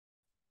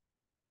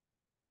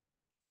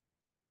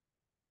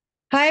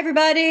Hi,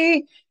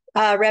 everybody.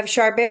 Rev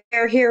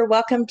Charbert here.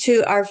 Welcome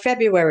to our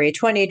February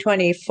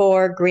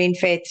 2024 Green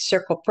Faith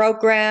Circle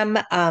program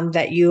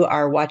that you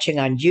are watching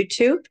on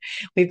YouTube.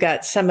 We've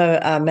got some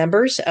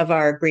members of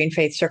our Green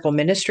Faith Circle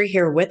ministry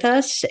here with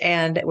us,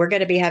 and we're going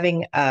to be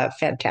having a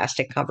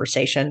fantastic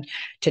conversation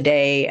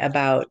today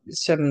about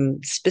some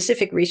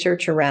specific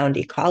research around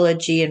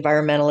ecology,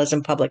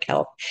 environmentalism, public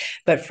health.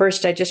 But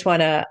first, I just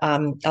want to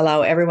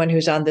allow everyone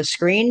who's on the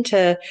screen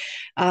to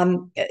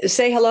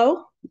say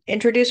hello.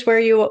 Introduce who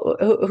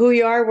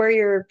you are, where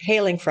you're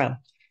hailing from.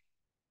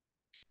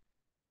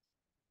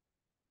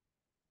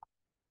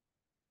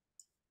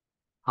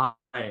 Hi,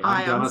 I'm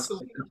Hi, I'm Dennis.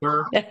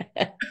 Selena.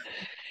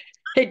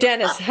 Hey,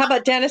 Dennis. How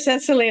about Dennis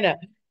and Selena?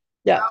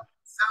 Yeah. Yep,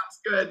 sounds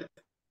good.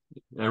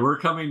 And we're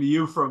coming to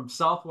you from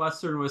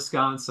southwestern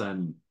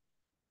Wisconsin,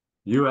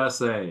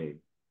 USA.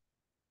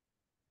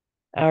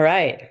 All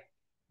right.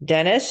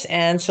 Dennis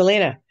and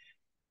Selena.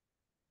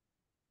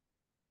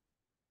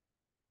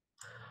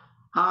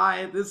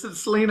 Hi, this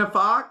is Selena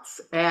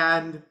Fox,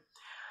 and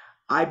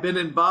I've been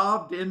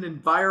involved in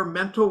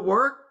environmental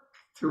work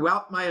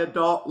throughout my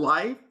adult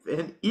life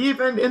and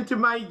even into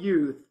my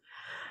youth.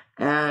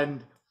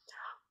 And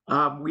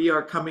we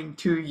are coming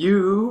to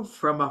you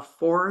from a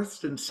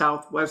forest in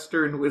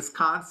southwestern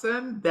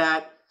Wisconsin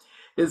that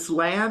is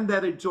land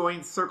that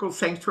adjoins Circle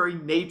Sanctuary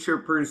Nature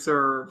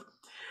Preserve,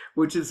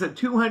 which is a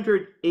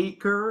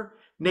 200-acre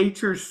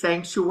nature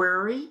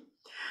sanctuary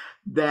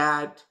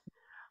that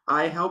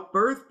I helped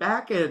birth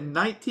back in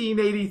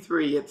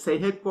 1983. It's a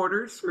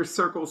headquarters for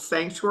Circle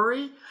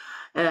Sanctuary,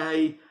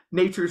 a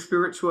nature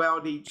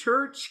spirituality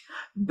church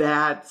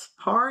that's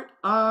part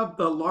of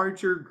the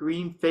larger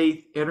Green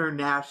Faith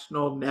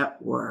International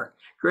Network.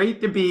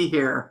 Great to be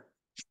here.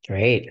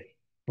 Great.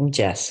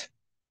 Jess.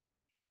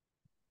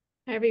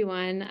 Hi,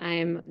 everyone.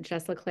 I'm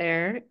Jess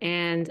LeClair,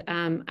 and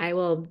I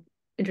will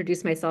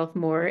introduce myself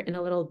more in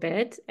a little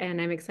bit.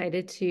 And I'm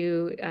excited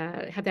to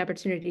have the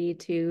opportunity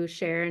to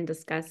share and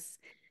discuss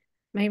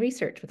my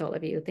research with all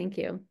of you. Thank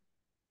you.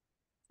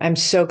 I'm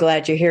so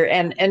glad you're here.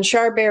 And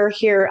Charbert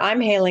here.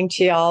 I'm hailing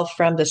to y'all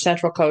from the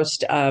central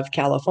coast of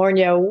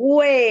California,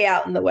 way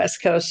out in the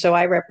West Coast. So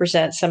I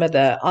represent some of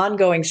the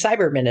ongoing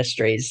cyber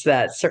ministries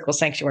that Circle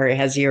Sanctuary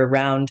has year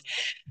round.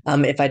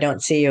 If I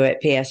don't see you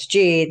at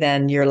PSG,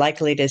 then you're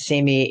likely to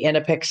see me in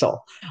a pixel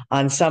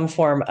on some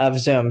form of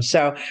Zoom.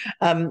 So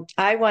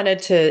I wanted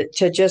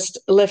to just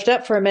lift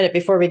up for a minute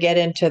before we get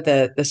into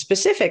the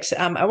specifics.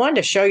 I wanted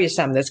to show you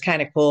something that's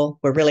kind of cool.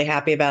 We're really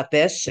happy about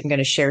this. I'm going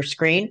to share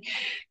screen.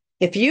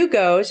 If you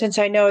go, since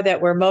I know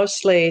that we're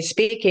mostly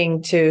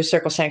speaking to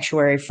Circle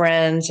Sanctuary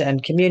friends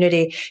and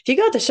community, if you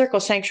go to the Circle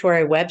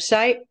Sanctuary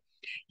website,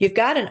 you've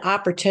got an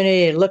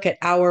opportunity to look at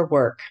our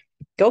work.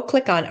 Go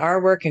click on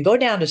our work and go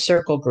down to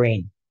Circle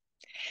Green.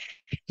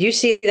 You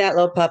see that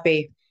little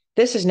puppy?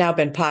 This has now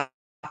been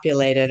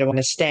populated. I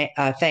want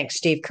to thank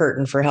Steve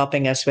Curtin for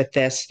helping us with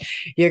this.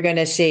 You're going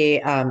to see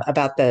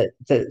about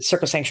the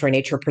Circle Sanctuary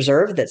Nature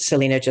Preserve that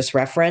Selena just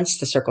referenced,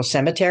 the Circle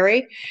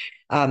Cemetery.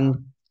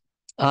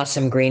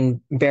 Awesome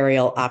green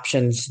burial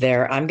options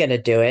there. I'm going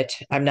to do it.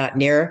 I'm not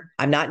near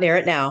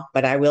it now,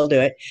 but I will do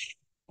it.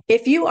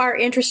 If you are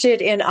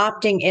interested in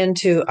opting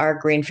into our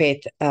Green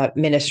Faith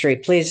ministry,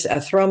 please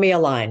throw me a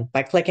line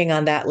by clicking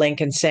on that link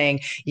and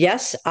saying,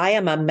 yes, I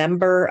am a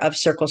member of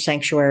Circle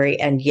Sanctuary,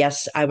 and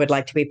yes, I would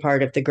like to be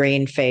part of the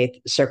Green Faith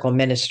Circle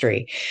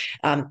ministry.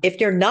 If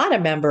you're not a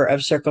member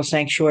of Circle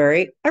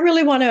Sanctuary, I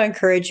really want to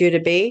encourage you to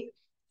be.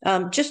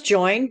 Just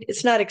join.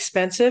 It's not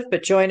expensive,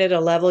 but join at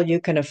a level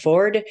you can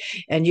afford.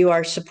 And you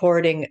are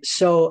supporting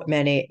so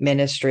many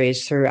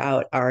ministries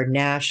throughout our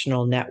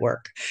national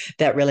network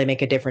that really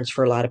make a difference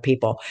for a lot of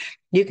people.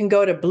 You can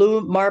go to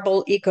Blue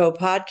Marble Eco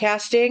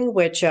Podcasting,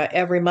 which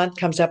every month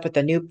comes up with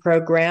a new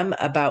program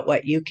about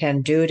what you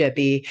can do to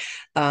be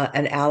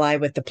an ally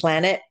with the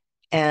planet.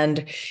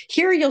 And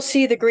here you'll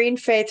see the Green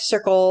Faith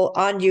Circle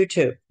on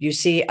YouTube. You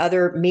see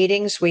other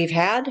meetings we've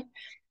had.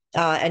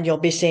 And you'll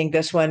be seeing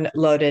this one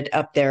loaded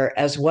up there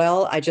as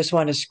well. I just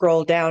want to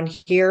scroll down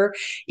here,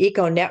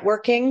 eco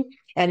networking.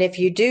 And if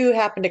you do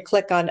happen to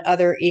click on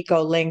other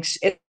eco links,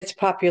 it's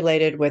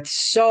populated with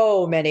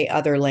so many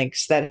other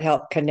links that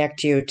help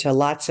connect you to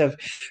lots of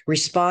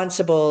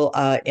responsible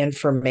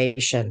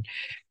information.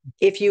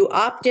 If you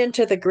opt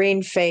into the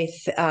Green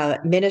Faith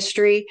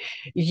ministry,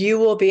 you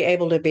will be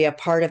able to be a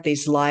part of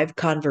these live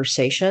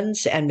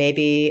conversations and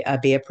maybe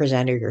be a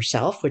presenter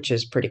yourself, which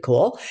is pretty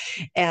cool.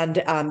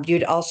 And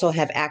you'd also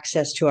have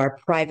access to our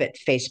private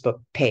Facebook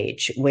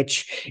page,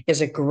 which is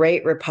a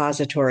great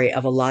repository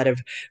of a lot of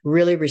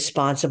really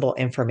responsible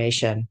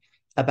information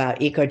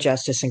about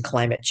eco-justice and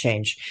climate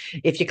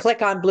change. If you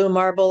click on Blue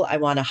Marble, I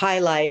want to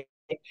highlight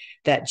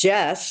that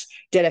Jess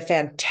did a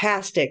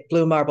fantastic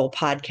Blue Marble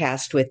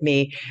podcast with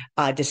me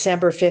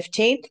December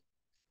 15th.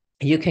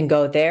 You can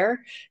go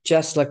there,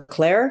 Jess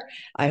LeClair.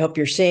 I hope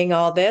you're seeing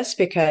all this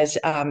because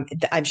I'm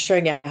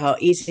showing you how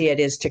easy it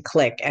is to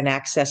click and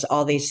access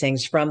all these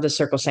things from the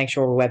Circle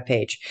Sanctuary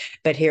webpage.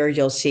 But here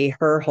you'll see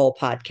her whole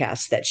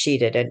podcast that she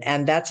did.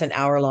 And that's an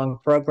hour-long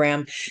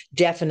program,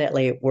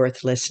 definitely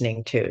worth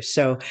listening to.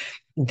 So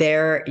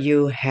there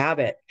you have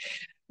it.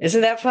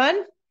 Isn't that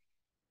fun?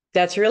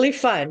 That's really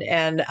fun.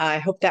 And I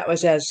hope that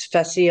was as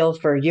facile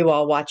for you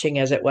all watching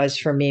as it was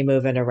for me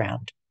moving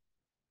around.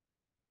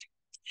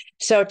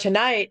 So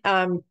tonight,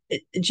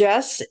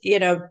 Jess,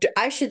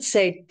 I should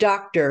say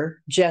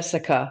Dr.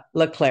 Jessica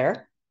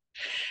LeClair,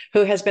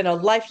 who has been a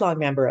lifelong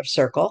member of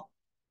Circle.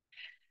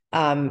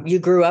 You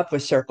grew up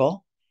with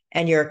Circle,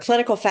 and you're a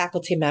clinical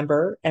faculty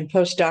member and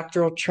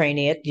postdoctoral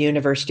trainee at the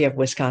University of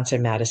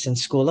Wisconsin-Madison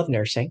School of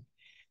Nursing.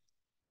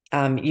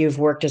 You've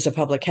worked as a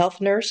public health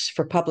nurse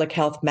for Public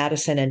Health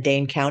Madison and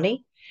Dane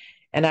County,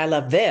 and I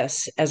love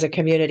this, as a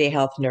community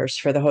health nurse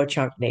for the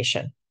Ho-Chunk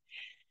Nation.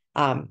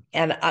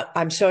 And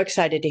I'm so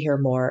excited to hear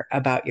more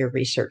about your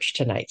research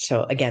tonight.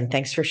 So again,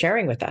 thanks for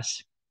sharing with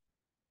us.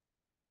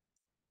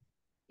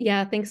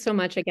 Yeah, thanks so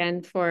much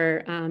again for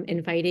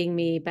inviting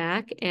me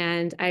back.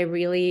 And I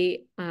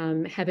really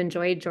have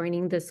enjoyed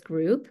joining this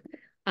group.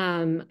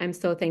 I'm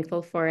so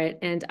thankful for it.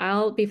 And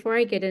before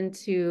I get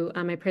into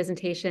my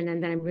presentation,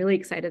 and then I'm really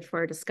excited for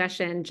our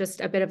discussion, just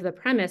a bit of the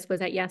premise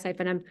was that, yes, I've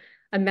been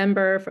a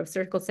member of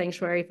Circle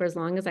Sanctuary for as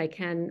long as I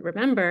can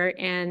remember.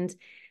 And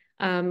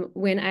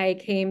when I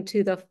came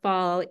to the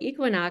fall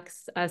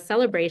equinox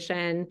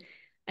celebration,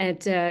 and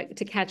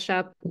to catch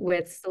up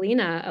with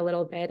Selena a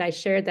little bit, I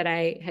shared that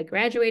I had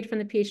graduated from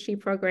the PhD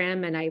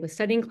program and I was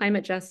studying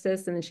climate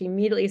justice. And then she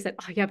immediately said,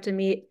 oh, you have to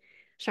meet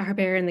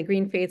Charbert and the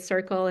Green Faith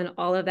Circle and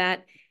all of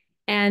that.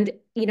 And,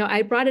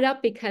 I brought it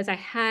up because I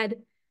had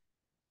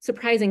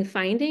surprising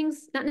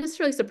findings, not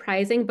necessarily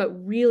surprising, but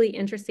really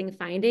interesting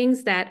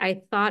findings that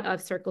I thought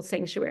of Circle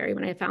Sanctuary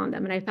when I found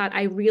them. And I thought,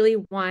 I really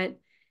want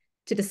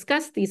to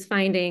discuss these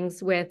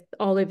findings with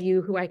all of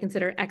you who I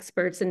consider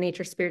experts in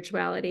nature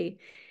spirituality.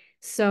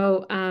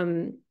 So,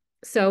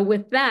 so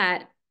with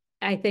that,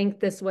 I think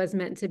this was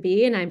meant to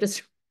be, and I'm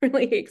just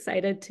really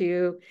excited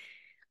to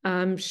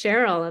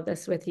share all of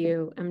this with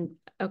you.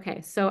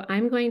 Okay, so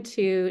I'm going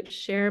to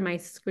share my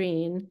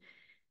screen,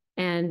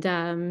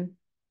 and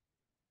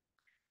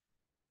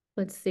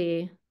let's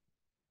see.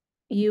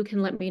 You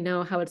can let me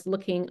know how it's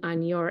looking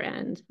on your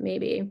end,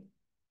 maybe. Can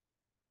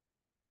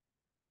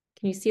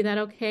you see that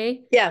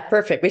okay? Yeah,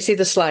 perfect. We see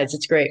the slides.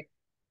 It's great.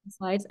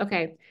 Slides.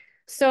 Okay.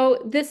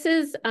 So this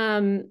is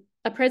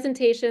a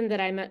presentation that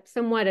I'm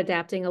somewhat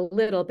adapting a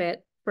little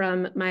bit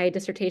from my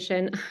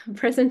dissertation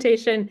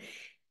presentation.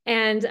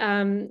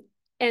 And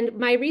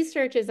my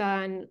research is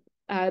on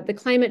the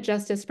climate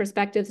justice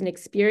perspectives and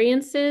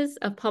experiences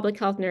of public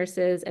health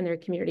nurses and their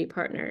community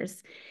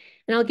partners.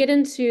 And I'll get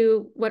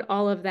into what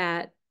all of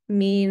that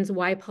means,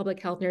 why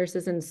public health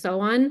nurses, and so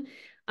on.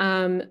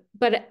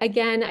 But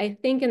again, I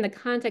think in the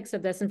context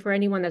of this, and for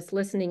anyone that's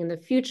listening in the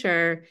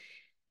future,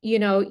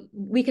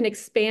 we can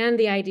expand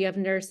the idea of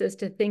nurses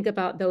to think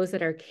about those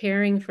that are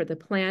caring for the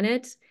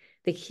planet,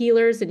 the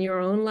healers in your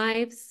own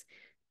lives.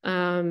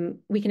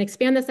 We can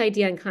expand this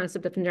idea and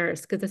concept of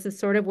nurse, because this is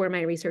sort of where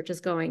my research is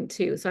going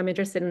too. So I'm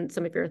interested in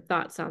some of your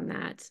thoughts on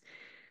that.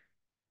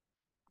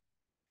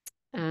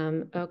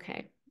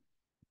 Okay.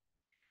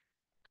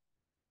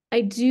 I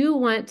do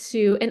want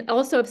to, and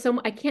also if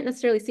someone, I can't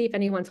necessarily see if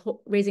anyone's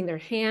raising their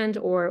hand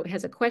or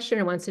has a question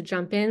or wants to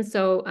jump in.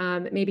 So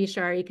maybe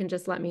Shari, you can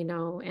just let me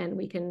know and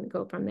we can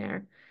go from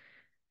there.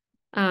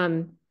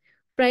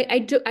 But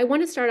I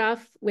want to start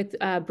off with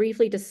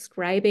briefly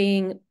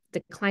describing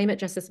the climate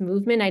justice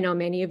movement. I know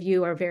many of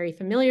you are very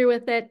familiar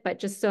with it, but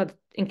just so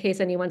in case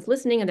anyone's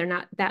listening and they're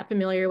not that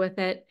familiar with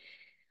it,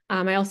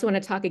 I also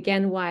want to talk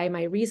again why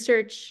my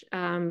research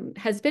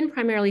has been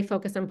primarily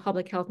focused on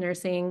public health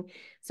nursing.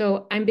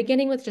 So I'm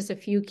beginning with just a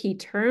few key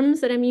terms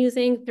that I'm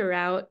using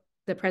throughout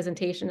the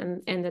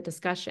presentation and the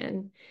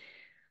discussion.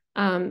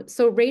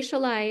 So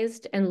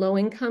racialized and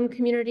low-income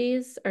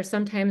communities are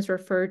sometimes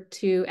referred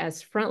to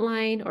as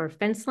frontline or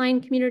fence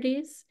line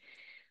communities.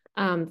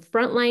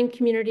 Frontline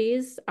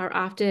communities are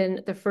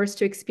often the first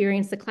to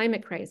experience the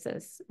climate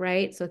crisis,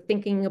 right? So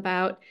thinking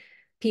about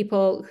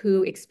people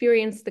who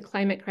experience the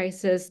climate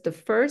crisis the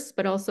first,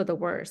 but also the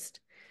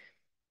worst.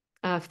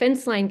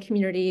 Fence line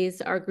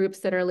communities are groups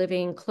that are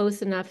living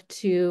close enough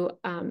to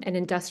an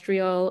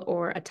industrial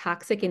or a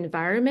toxic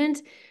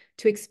environment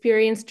to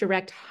experience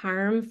direct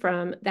harm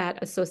from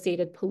that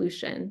associated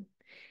pollution.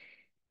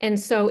 And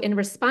so in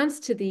response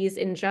to these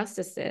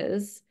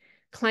injustices,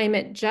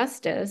 climate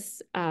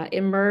justice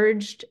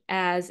emerged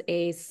as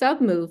a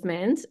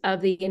sub-movement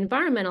of the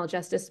environmental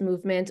justice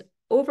movement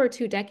over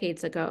 2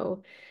 decades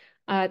ago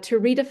to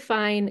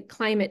redefine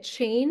climate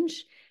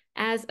change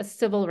as a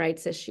civil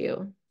rights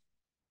issue.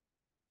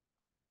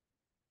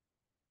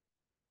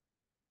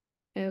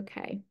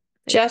 Okay.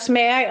 Jess,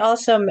 may I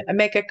also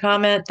make a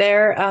comment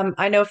there?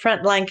 I know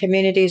frontline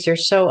communities are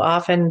so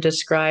often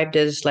described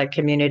as like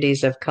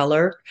communities of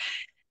color.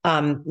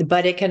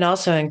 But it can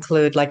also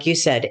include, like you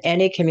said,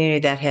 any community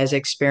that has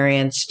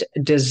experienced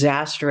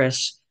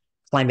disastrous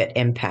climate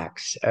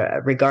impacts,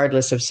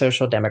 regardless of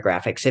social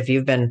demographics. If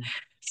you've been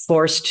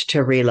forced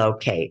to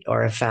relocate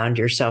or have found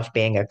yourself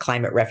being a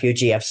climate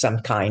refugee of some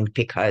kind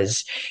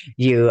because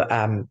you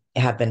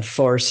have been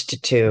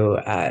forced to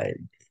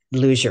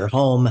lose your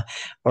home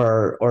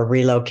or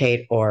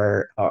relocate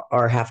or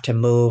have to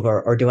move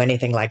or do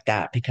anything like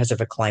that because of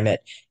a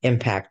climate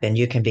impact, then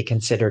you can be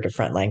considered a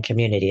frontline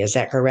community. Is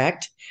that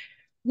correct?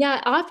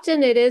 Yeah,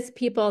 often it is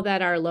people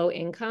that are low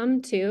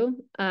income too.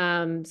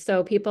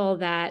 So people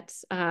that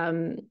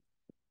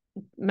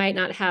might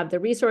not have the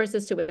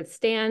resources to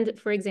withstand,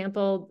 for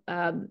example,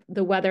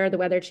 the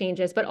weather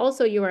changes, but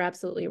also you are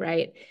absolutely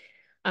right.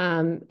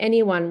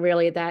 Anyone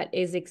really that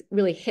is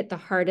really hit the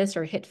hardest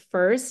or hit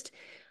first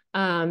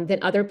than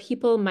other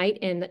people might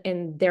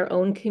in their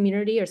own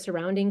community or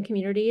surrounding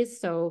communities.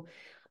 So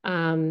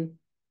um,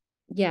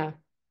 yeah,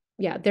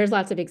 there's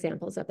lots of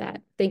examples of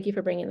that. Thank you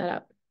for bringing that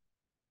up.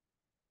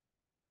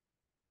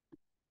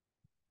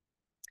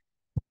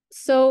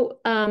 So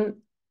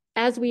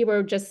as we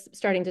were just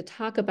starting to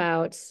talk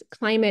about,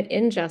 climate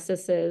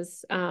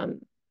injustices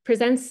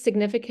presents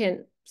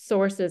significant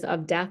sources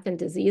of death and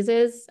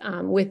diseases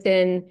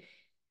within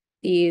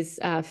these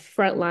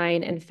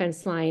frontline and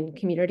fence line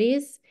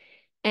communities.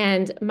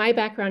 And my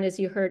background, as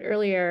you heard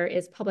earlier,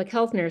 is public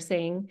health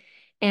nursing.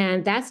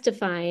 And that's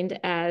defined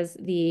as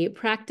the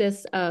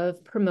practice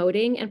of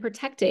promoting and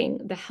protecting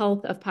the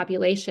health of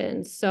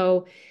populations.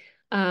 So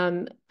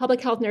public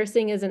health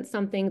nursing isn't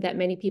something that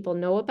many people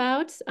know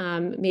about.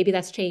 Maybe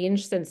that's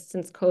changed since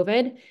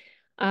COVID.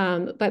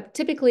 But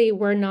typically,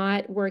 we're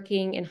not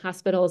working in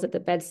hospitals at the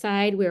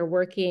bedside. We're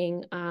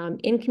working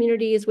in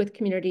communities with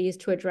communities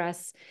to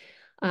address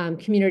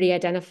community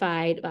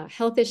identified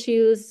health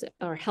issues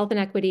or health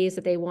inequities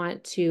that they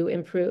want to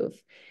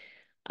improve.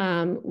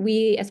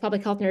 We, as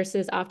public health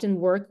nurses, often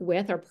work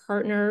with or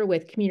partner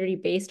with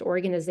community-based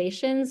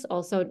organizations,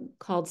 also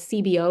called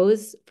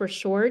CBOs for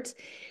short.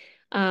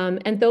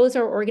 And those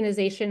are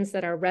organizations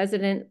that are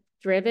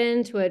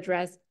resident-driven to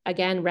address,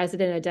 again,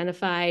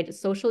 resident-identified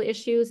social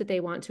issues that they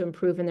want to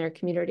improve in their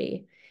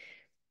community.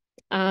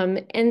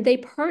 And they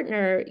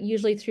partner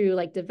usually through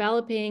like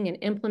developing and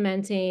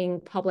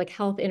implementing public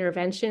health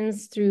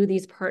interventions through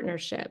these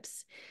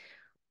partnerships.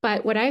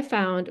 But what I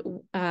found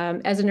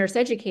as a nurse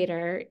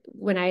educator,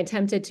 when I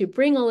attempted to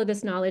bring all of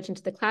this knowledge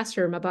into the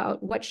classroom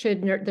about what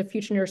should the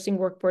future nursing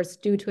workforce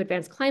do to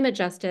advance climate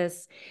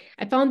justice,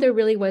 I found there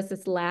really was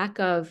this lack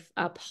of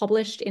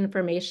published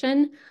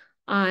information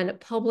on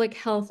public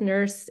health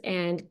nurse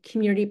and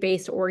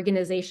community-based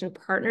organization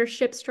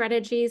partnership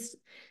strategies,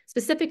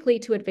 specifically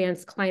to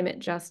advance climate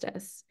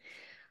justice.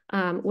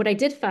 What I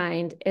did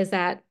find is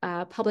that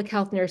public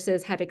health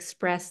nurses have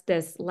expressed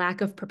this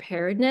lack of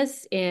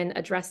preparedness in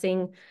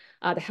addressing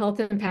the health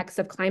impacts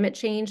of climate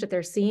change that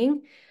they're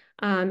seeing.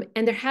 And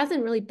there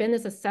hasn't really been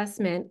this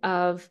assessment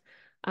of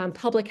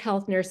public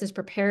health nurses'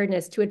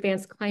 preparedness to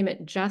advance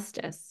climate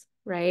justice,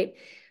 right?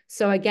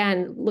 So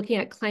again, looking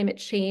at climate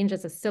change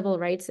as a civil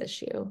rights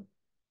issue.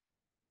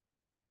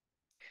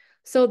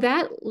 So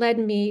that led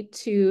me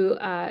to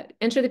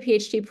enter the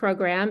PhD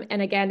program.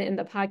 And again, in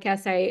the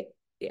podcast,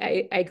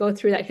 I go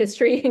through that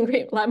history in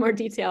a lot more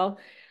detail.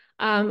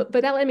 But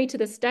that led me to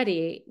the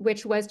study,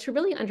 which was to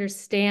really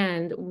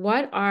understand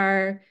what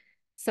are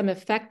some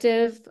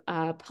effective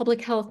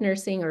public health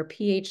nursing or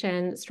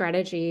PHN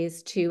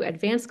strategies to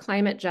advance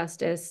climate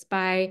justice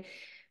by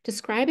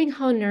describing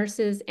how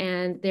nurses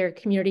and their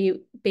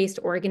community-based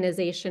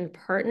organization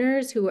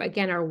partners who,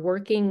 again, are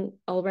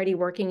already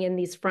working in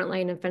these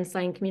frontline and fence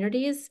line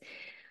communities,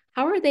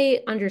 how are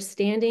they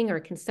understanding or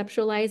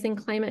conceptualizing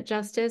climate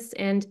justice,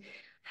 and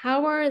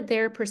how are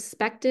their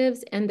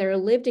perspectives and their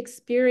lived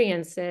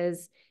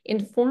experiences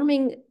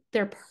informing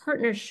their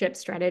partnership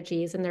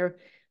strategies and their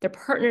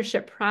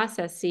partnership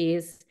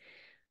processes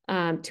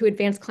to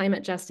advance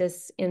climate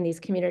justice in these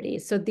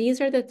communities. So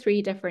these are the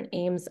three different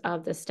aims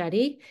of the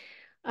study.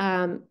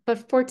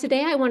 But for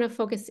today, I want to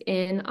focus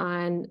in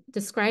on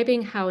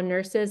describing how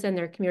nurses and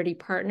their community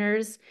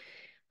partners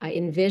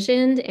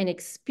envisioned and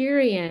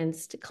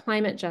experienced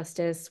climate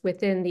justice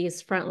within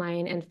these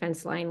frontline and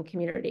fence line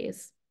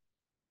communities.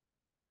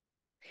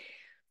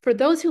 For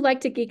those who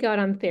like to geek out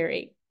on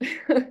theory,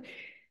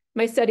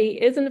 my study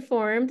is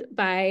informed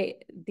by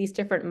these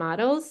different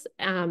models.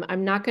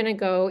 I'm not going to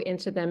go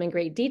into them in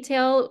great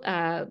detail,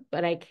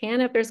 but I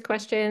can if there's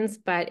questions.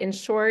 But in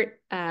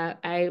short,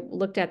 I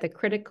looked at the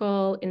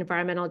critical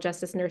environmental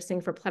justice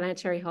nursing for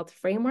planetary health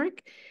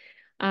framework,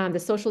 the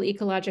social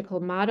ecological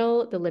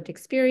model, the lived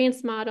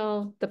experience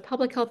model, the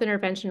public health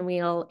intervention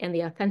wheel, and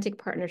the authentic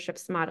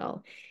partnerships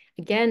model.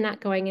 Again,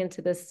 not going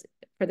into this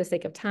for the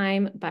sake of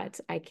time, but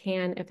I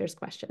can if there's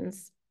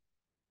questions.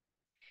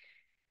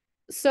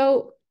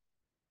 So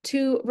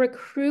to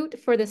recruit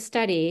for the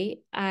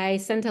study, I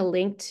sent a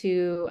link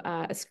to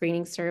a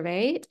screening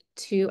survey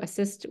to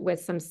assist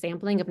with some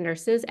sampling of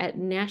nurses at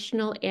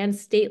national and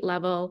state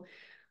level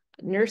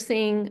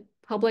nursing,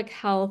 public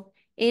health,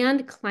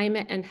 and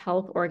climate and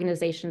health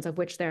organizations, of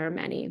which there are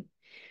many.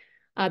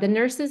 The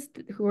nurses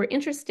who were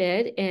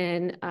interested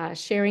in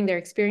sharing their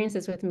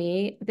experiences with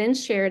me then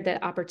shared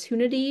the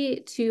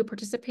opportunity to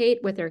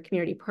participate with their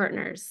community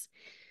partners.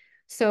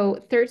 So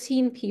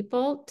 13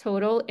 people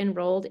total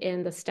enrolled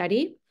in the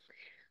study,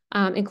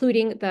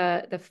 including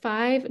the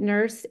 5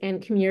 nurse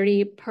and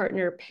community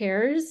partner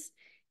pairs,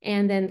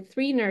 and then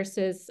 3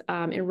 nurses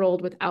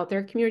enrolled without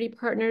their community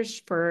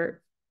partners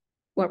for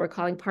what we're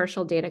calling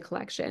partial data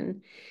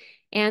collection.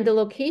 And the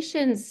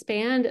locations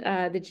spanned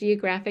the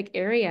geographic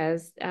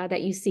areas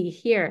that you see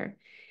here.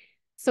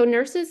 So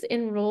nurses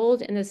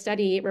enrolled in the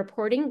study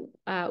reporting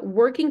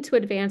working to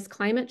advance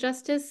climate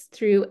justice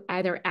through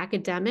either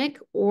academic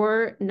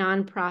or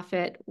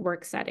nonprofit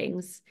work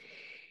settings.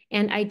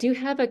 And I do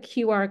have a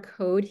QR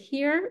code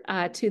here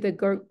to the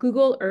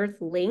Google Earth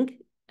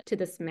link to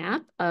this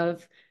map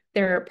of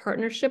their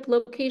partnership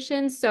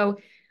locations. So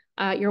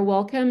you're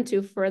welcome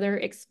to further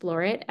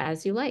explore it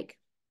as you like.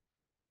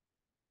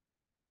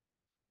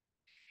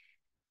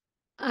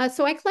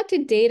 So I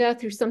collected data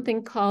through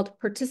something called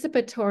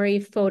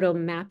participatory photo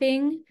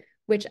mapping,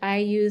 which I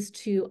use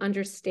to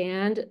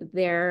understand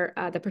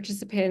the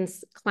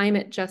participants'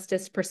 climate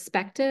justice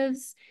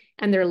perspectives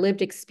and their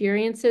lived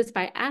experiences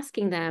by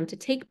asking them to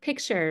take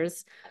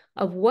pictures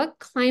of what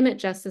climate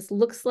justice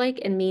looks like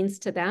and means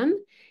to them.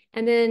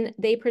 And then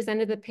they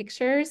presented the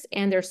pictures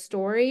and their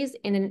stories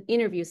in an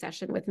interview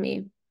session with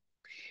me.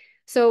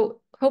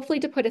 So hopefully,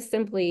 to put it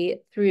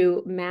simply,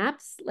 through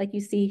maps like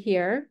you see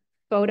here,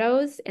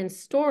 photos and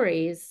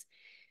stories,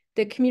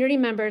 the community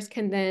members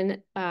can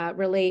then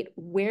relate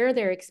where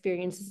their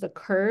experiences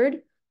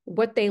occurred,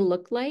 what they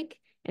look like,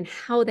 and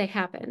how they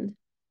happened.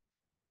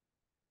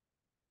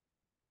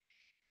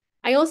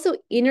 I also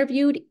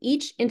interviewed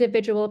each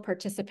individual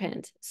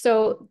participant.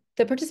 So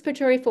the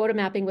participatory photo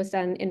mapping was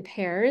done in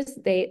pairs.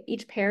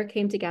 Each pair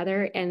came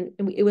together, and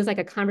it was like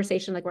a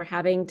conversation like we're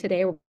having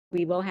today, or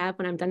we will have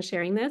when I'm done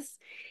sharing this.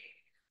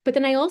 But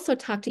then I also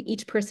talked to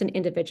each person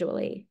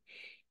individually.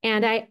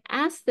 And I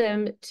asked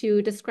them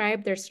to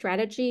describe their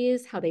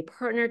strategies, how they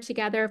partner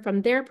together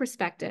from their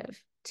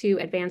perspective to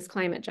advance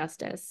climate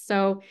justice.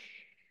 So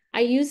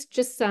I used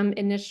just some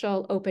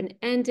initial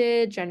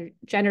open-ended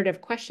generative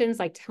questions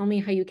like, tell me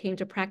how you came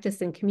to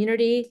practice in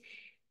community.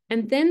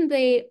 And then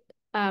the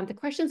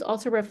questions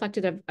also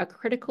reflected a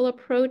critical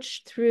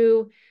approach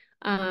through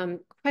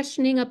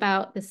questioning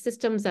about the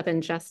systems of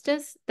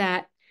injustice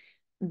that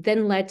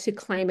then led to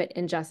climate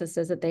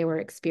injustices that they were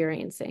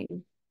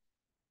experiencing.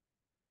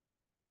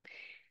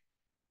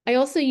 I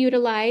also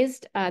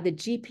utilized the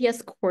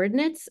GPS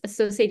coordinates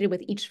associated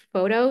with each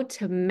photo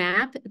to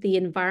map the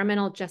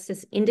environmental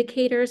justice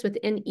indicators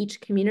within each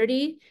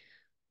community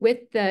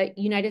with the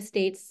United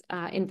States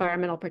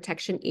Environmental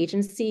Protection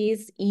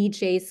Agency's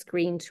EJ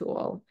Screen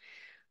tool,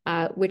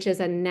 which is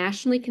a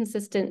nationally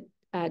consistent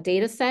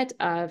data set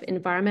of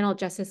environmental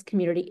justice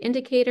community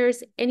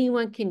indicators.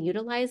 Anyone can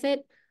utilize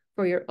it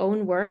for your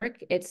own work.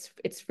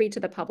 It's free to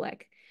the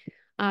public.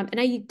 And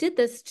I did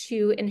this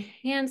to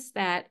enhance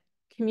that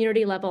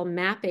community level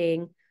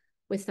mapping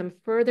with some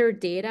further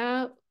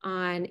data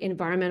on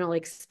environmental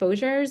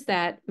exposures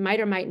that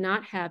might or might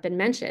not have been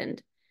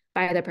mentioned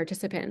by the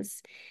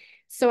participants.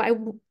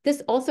 So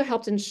this also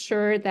helped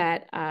ensure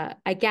that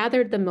I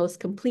gathered the most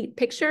complete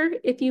picture,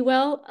 if you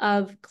will,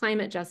 of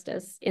climate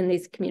justice in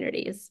these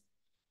communities.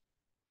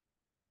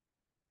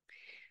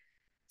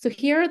 So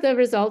here are the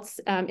results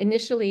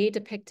initially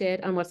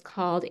depicted on what's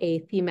called a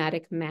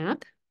thematic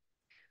map.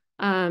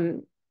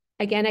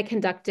 Again, I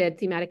conducted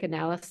thematic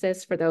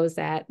analysis for those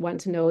that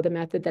want to know the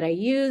method that I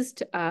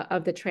used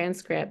of the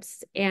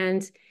transcripts.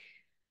 And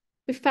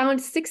we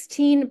found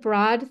 16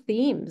 broad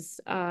themes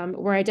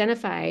were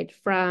identified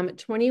from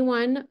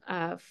 21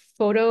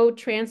 photo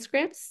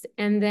transcripts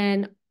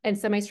and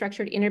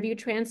semi-structured interview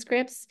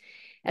transcripts,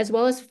 as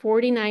well as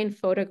 49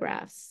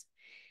 photographs.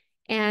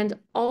 And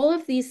all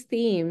of these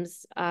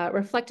themes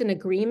reflect an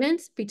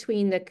agreement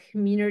between the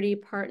community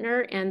partner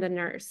and the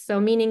nurse.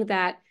 So meaning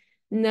that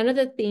none of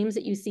the themes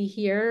that you see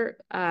here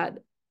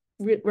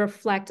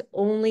reflect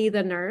only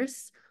the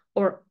nurse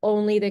or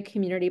only the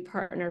community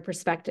partner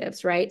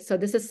perspectives, right? So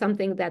this is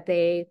something that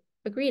they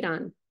agreed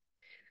on.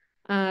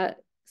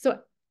 So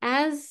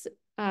as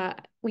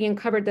we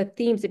uncovered the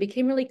themes, it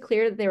became really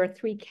clear that there were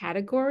 3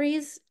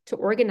 categories to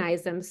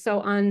organize them. So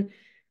on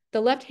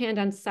the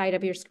left-hand side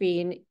of your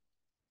screen,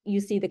 you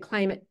see the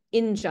climate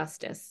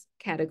injustice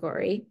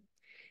category.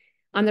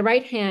 On the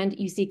right hand,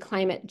 you see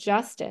climate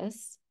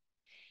justice.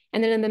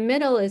 And then in the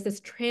middle is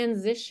this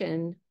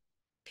transition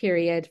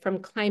period from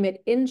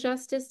climate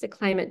injustice to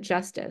climate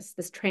justice,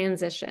 this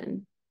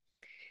transition.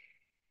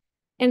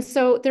 And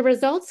so the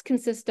results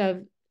consist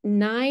of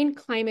 9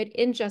 climate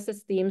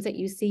injustice themes that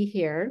you see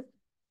here.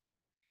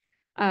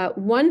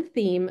 One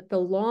theme, the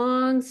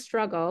long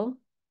struggle,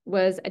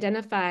 was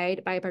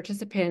identified by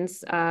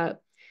participants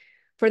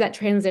for that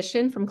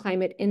transition from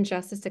climate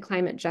injustice to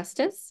climate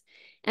justice.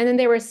 And then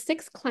there were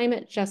 6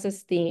 climate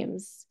justice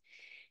themes.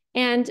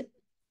 And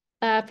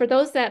For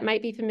those that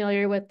might be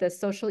familiar with the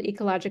social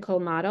ecological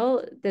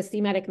model, the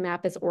thematic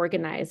map is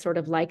organized sort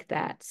of like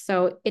that.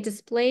 So it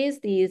displays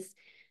these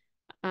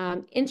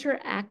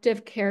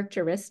interactive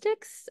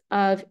characteristics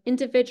of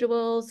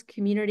individuals,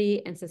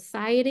 community, and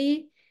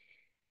society,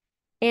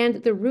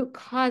 and the root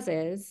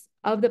causes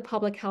of the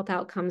public health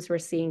outcomes we're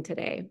seeing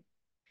today.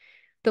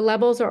 The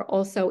levels are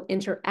also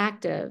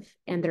interactive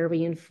and they're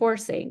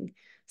reinforcing.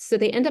 So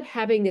they end up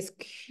having this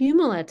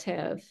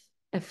cumulative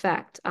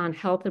effect on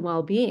health and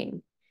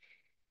well-being.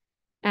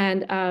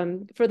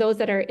 And for those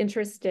that are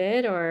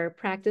interested or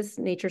practice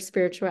nature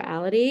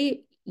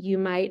spirituality, you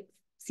might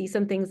see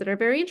some things that are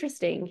very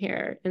interesting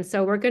here. And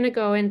so we're going to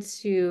go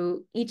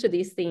into each of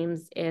these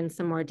themes in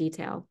some more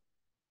detail.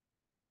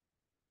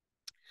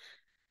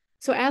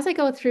 So as I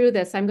go through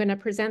this, I'm going to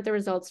present the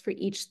results for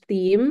each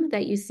theme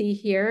that you see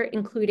here,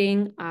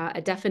 including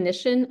a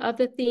definition of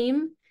the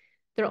theme.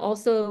 There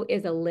also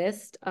is a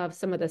list of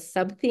some of the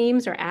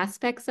sub-themes or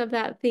aspects of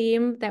that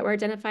theme that were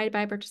identified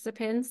by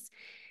participants.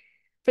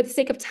 For the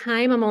sake of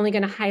time, I'm only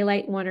going to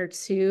highlight one or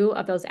two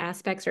of those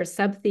aspects or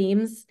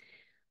sub-themes.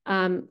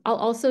 I'll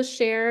also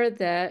share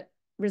the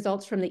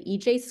results from the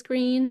EJ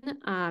screen,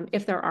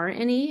 if there are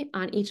any,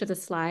 on each of the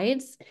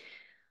slides.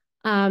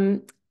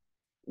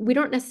 We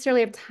don't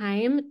necessarily have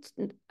time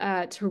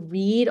to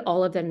read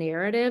all of the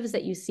narratives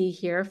that you see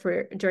here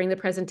during the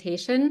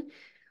presentation,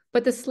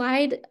 but the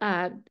slide,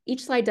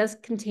 each slide does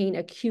contain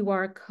a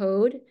QR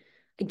code,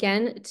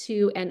 again,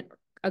 to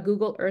a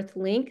Google Earth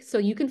link, so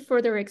you can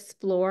further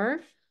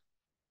explore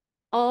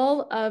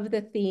all of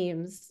the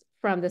themes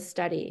from the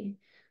study.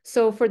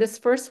 So for this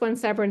first one,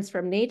 Severance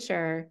from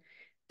Nature,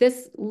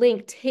 this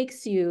link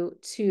takes you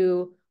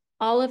to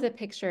all of the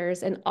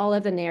pictures and all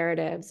of the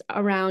narratives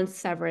around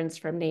severance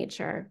from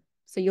nature.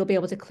 So you'll be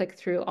able to click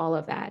through all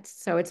of that.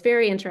 So it's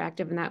very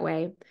interactive in that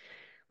way.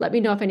 Let me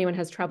know if anyone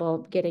has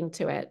trouble getting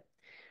to it.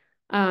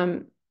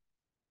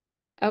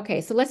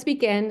 Okay, so let's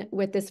begin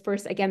with this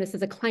first. Again, this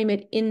is a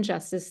climate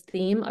injustice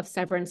theme of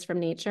severance from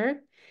nature.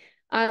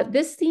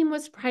 This theme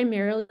was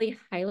primarily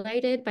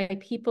highlighted by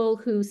people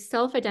who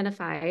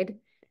self-identified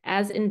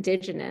as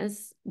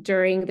Indigenous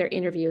during their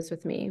interviews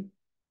with me.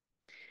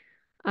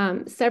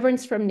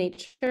 Severance from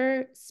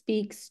nature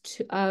speaks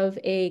of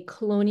a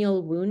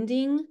colonial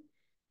wounding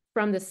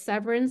from the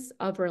severance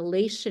of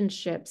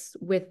relationships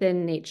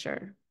within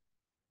nature.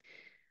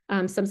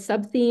 Some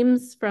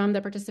sub-themes from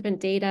the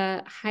participant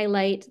data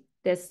highlight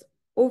this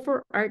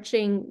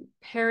overarching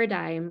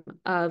paradigm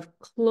of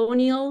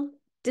colonial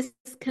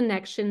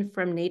disconnection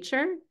from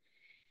nature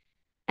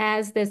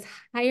as this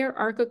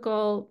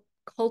hierarchical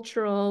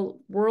cultural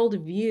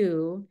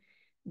worldview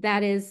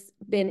that has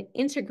been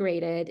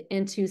integrated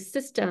into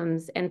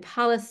systems and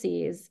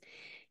policies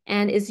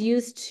and is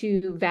used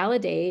to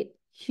validate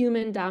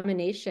human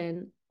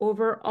domination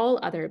over all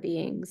other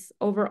beings,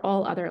 over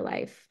all other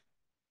life.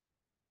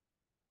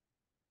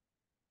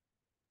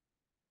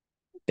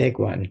 Big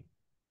one.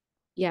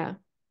 Yeah.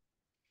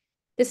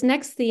 This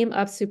next theme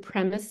of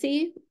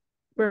supremacy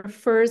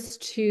refers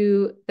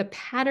to the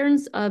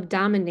patterns of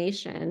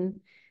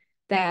domination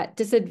that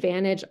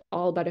disadvantage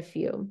all but a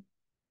few.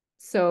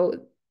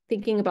 So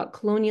thinking about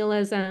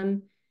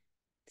colonialism,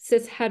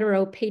 cis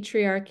hetero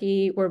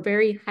patriarchy were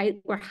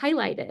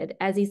highlighted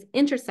as these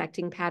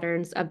intersecting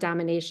patterns of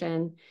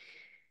domination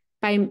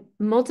by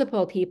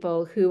multiple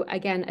people who,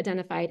 again,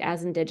 identified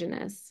as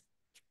Indigenous.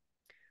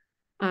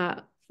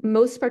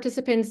 Most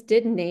participants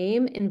did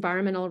name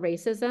environmental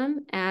racism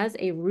as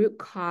a root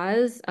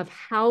cause of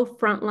how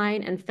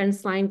frontline and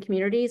fence line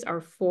communities are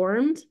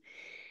formed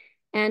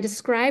and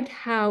described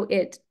how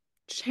it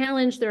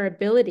challenged their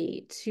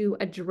ability to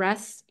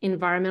address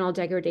environmental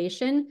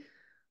degradation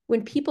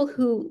when people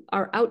who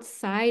are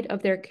outside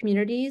of their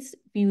communities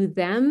view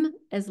them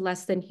as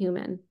less than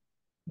human.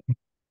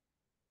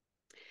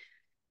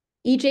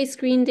 EJ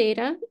screen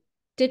data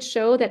did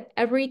show that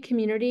every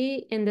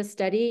community in the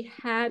study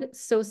had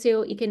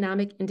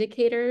socioeconomic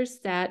indicators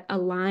that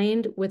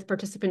aligned with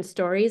participant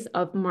stories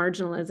of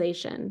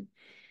marginalization.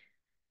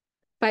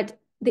 But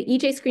the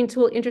EJ screen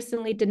tool,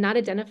 interestingly, did not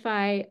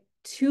identify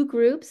two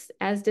groups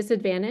as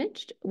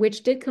disadvantaged,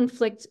 which did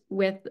conflict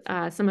with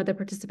some of the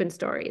participant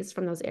stories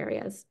from those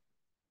areas.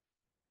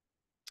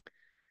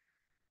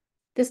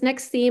 This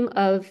next theme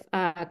of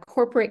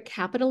corporate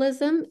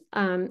capitalism,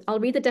 I'll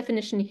read the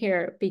definition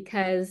here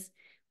because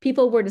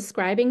people were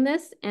describing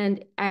this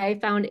and I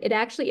found it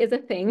actually is a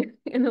thing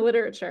in the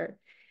literature.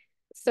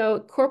 So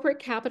corporate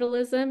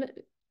capitalism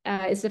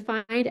is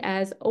defined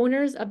as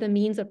owners of the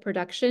means of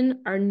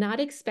production are not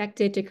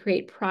expected to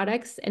create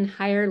products and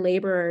hire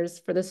laborers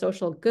for the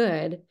social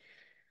good,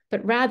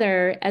 but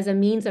rather as a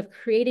means of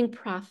creating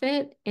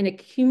profit and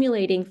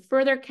accumulating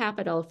further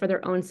capital for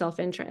their own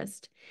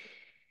self-interest.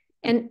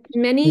 And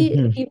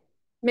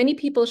many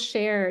people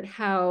shared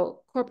how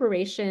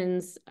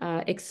corporations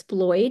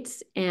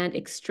exploit and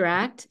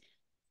extract,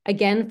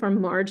 again, from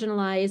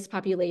marginalized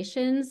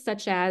populations,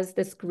 such as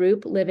this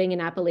group living in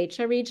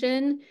Appalachia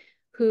region,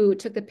 who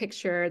took the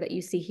picture that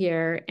you see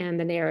here and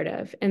the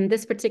narrative. And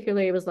this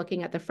particularly was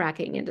looking at the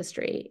fracking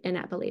industry in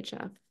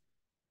Appalachia.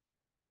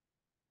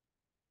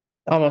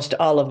 Almost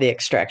all of the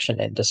extraction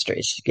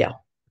industries. Yeah.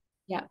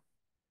 Yeah.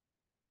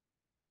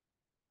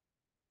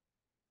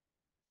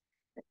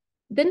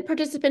 Then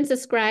participants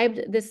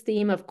described this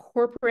theme of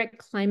corporate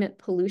climate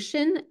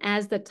pollution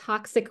as the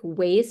toxic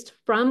waste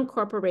from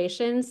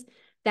corporations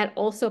that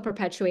also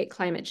perpetuate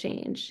climate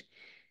change.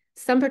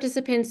 Some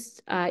participants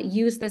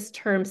use this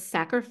term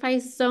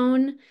sacrifice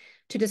zone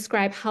to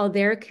describe how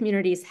their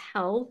community's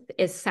health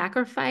is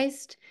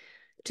sacrificed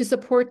to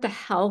support the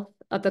health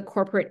of the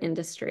corporate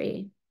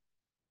industry.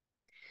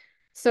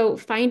 So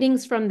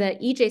findings from the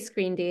EJ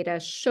screen data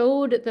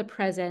showed the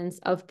presence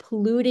of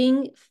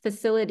polluting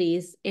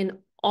facilities in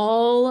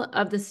all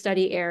of the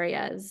study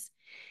areas.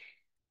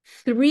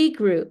 3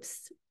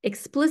 groups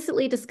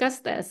explicitly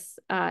discussed this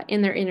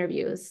in their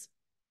interviews.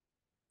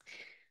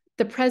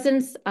 The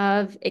presence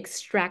of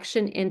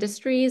extraction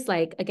industries,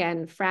 like,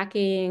 again,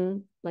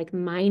 fracking, like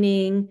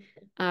mining,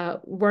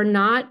 were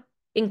not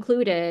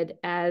included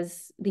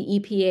as the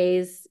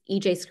EPA's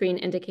EJ screen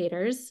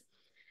indicators.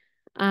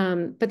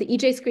 But the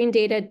EJ screen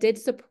data did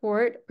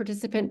support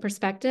participant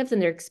perspectives and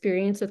their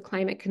experience with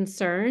climate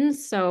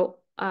concerns. So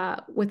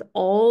with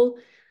all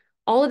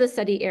of the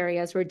study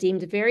areas were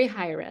deemed very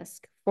high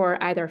risk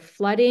for either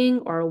flooding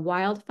or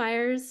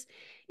wildfires,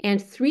 and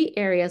 3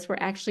 areas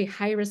were actually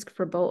high risk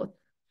for both.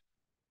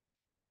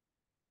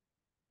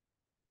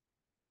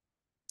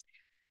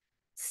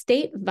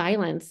 State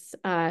violence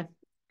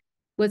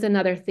was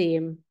another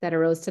theme that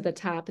arose to the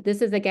top.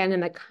 This is, again, in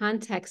the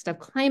context of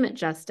climate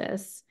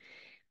justice.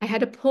 I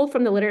had to pull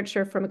from the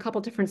literature from a couple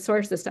different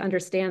sources to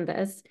understand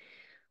this,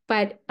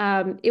 but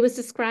it was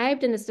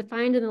described and is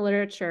defined in the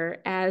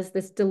literature as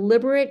this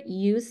deliberate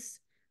use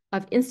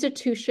of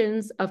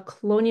institutions of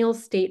colonial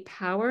state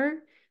power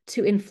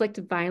to inflict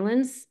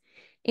violence,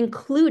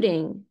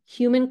 including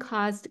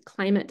human-caused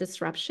climate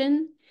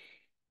disruption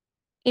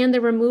and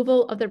the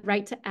removal of the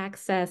right to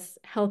access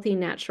healthy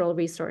natural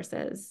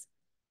resources.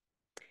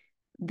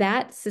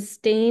 That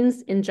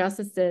sustains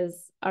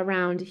injustices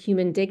around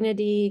human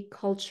dignity,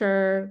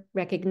 culture,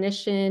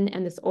 recognition,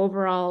 and this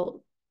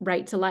overall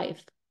right to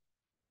life.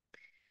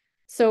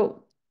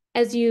 So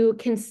as you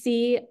can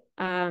see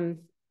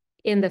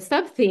in the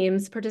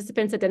sub-themes,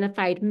 participants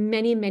identified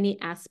many, many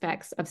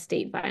aspects of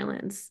state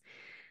violence.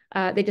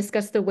 They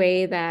discussed the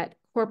way that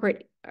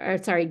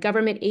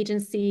government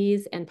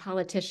agencies and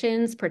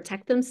politicians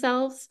protect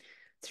themselves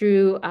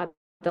through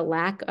the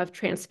lack of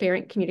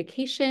transparent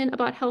communication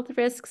about health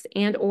risks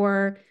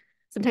or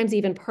sometimes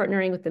even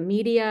partnering with the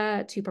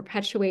media to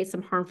perpetuate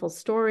some harmful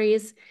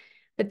stories,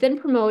 but then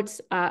promotes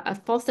a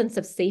false sense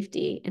of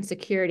safety and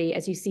security,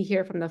 as you see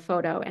here from the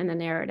photo and the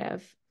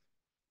narrative.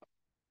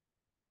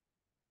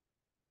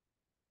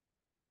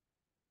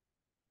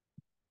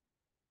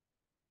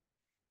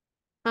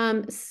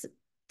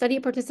 Study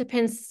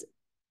participants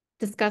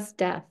discussed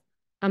death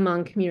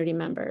among community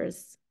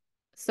members.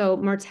 So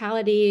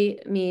mortality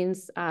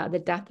means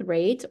the death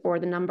rate or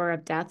the number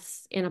of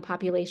deaths in a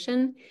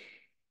population.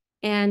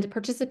 And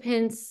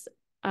participants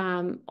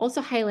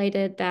also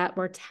highlighted that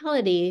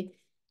mortality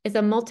is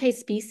a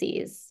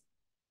multi-species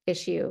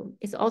issue.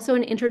 It's also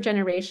an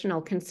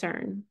intergenerational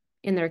concern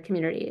in their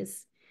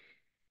communities.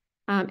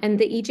 And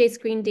the EJ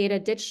screen data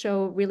did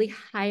show really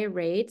high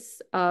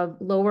rates of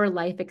lower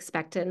life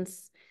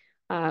expectancy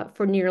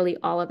for nearly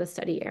all of the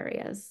study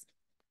areas.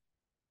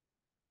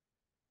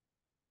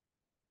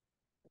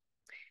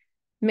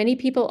 Many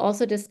people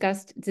also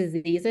discussed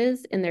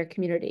diseases in their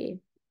community.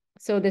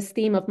 So this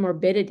theme of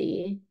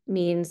morbidity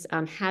means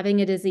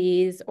having a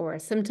disease or a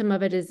symptom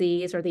of a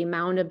disease or the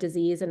amount of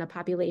disease in a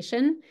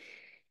population.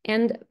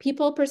 And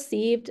people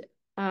perceived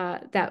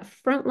that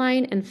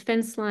frontline and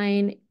fence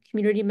line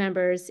community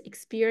members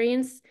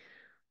experience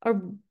a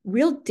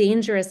real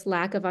dangerous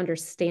lack of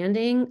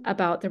understanding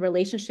about the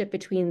relationship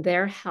between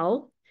their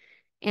health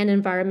and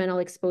environmental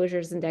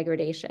exposures and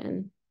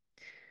degradation.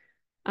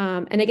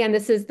 And again,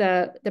 this is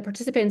the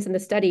participants in the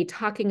study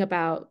talking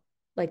about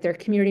like their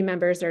community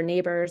members, their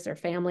neighbors, their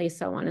families,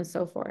 so on and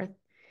so forth.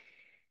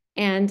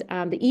 And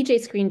the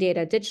EJ screen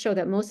data did show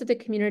that most of the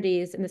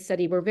communities in the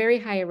study were very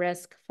high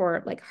risk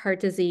for like heart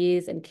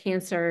disease and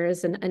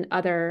cancers and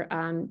other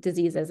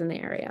diseases in the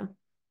area.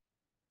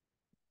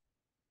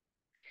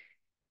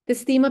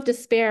 This theme of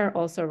despair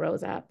also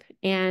rose up,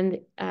 and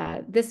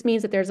this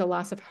means that there's a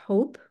loss of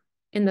hope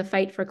in the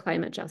fight for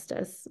climate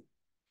justice.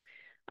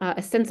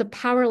 A sense of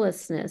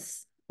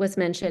powerlessness was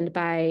mentioned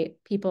by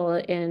people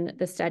in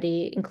the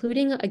study,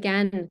 including,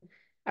 again,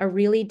 a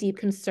really deep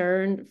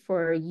concern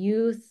for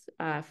youth,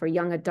 for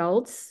young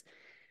adults,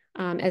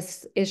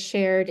 as is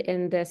shared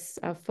in this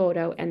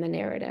photo and the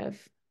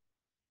narrative.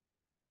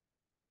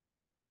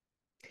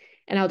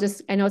 And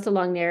I know it's a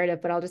long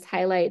narrative, but I'll just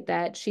highlight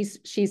that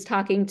she's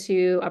talking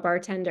to a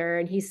bartender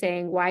and he's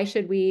saying, why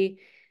should we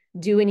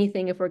do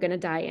anything if we're going to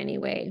die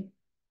anyway,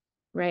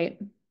 right?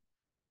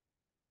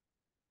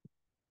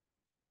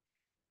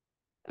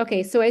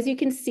 Okay, so as you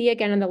can see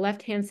again on the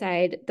left-hand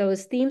side,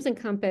 those themes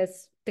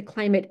encompass the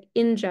climate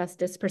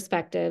injustice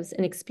perspectives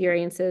and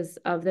experiences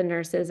of the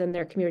nurses and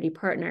their community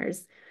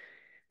partners.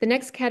 The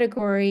next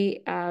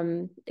category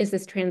is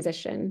this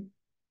transition.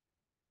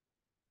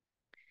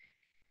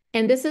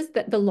 And this is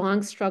the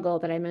long struggle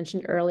that I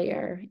mentioned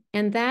earlier.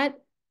 And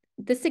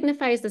this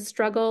signifies the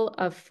struggle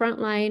of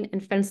frontline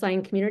and fence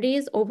line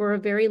communities over a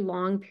very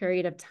long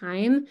period of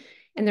time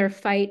in their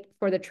fight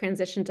for the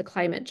transition to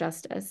climate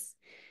justice.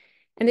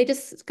 And they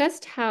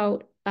discussed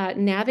how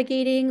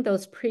navigating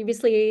those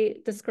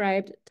previously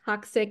described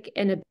toxic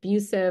and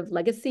abusive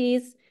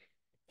legacies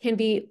can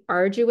be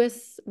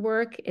arduous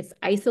work. It's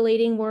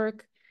isolating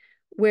work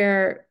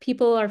where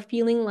people are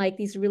feeling like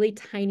these really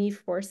tiny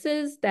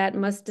forces that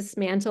must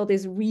dismantle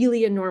these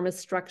really enormous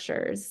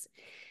structures.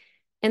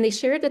 And they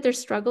shared that their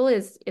struggle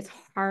it's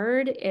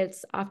hard,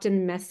 it's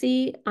often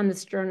messy on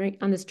this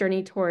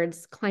journey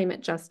towards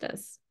climate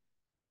justice.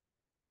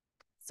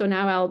 So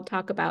now I'll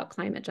talk about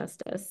climate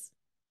justice.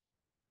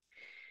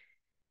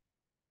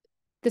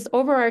 This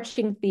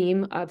overarching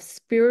theme of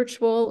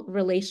spiritual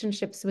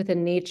relationships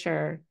within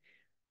nature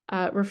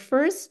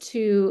refers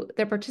to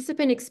the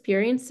participant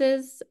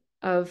experiences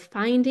of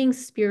finding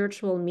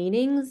spiritual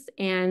meanings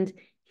and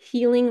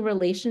healing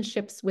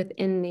relationships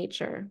within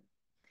nature.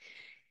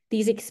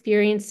 These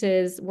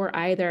experiences were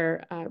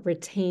either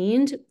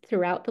retained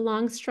throughout the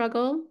long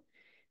struggle,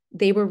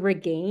 they were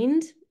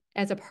regained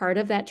as a part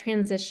of that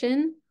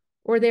transition,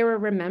 or they were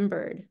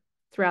remembered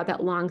throughout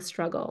that long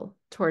struggle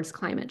towards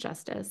climate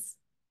justice.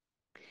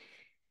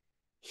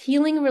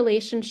 Healing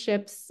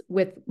relationships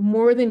with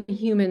more than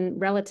human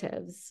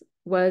relatives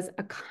was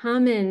a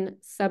common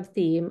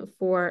sub-theme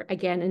for,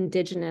 again,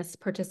 Indigenous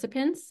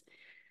participants,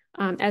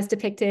 as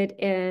depicted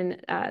in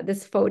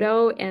this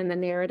photo and the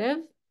narrative.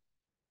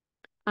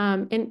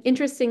 And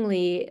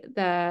interestingly,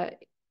 the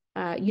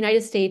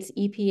United States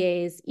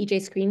EPA's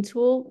EJ Screen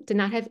tool did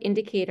not have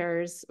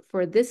indicators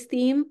for this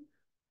theme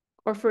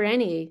or for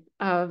any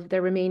of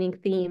the remaining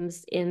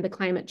themes in the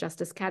climate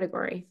justice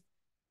category.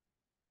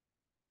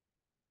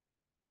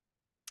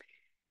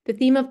 The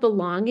theme of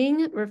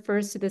belonging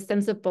refers to the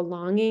sense of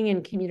belonging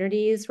in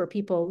communities where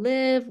people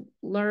live,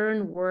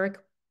 learn,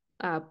 work,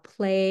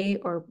 play,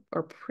 or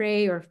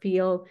pray, or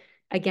feel,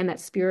 again, that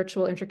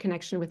spiritual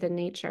interconnection within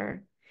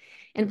nature.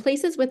 And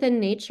places within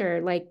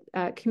nature, like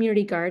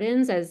community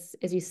gardens, as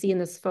you see in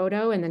this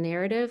photo and the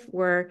narrative,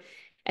 were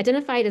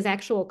identified as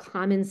actual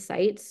common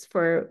sites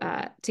for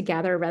to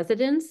gather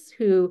residents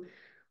who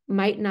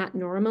might not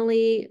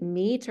normally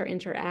meet or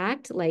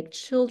interact, like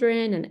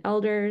children and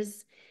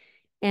elders.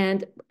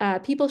 And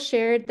people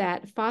shared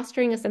that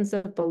fostering a sense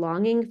of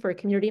belonging for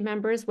community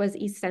members was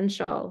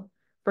essential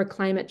for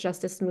climate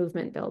justice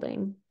movement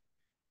building.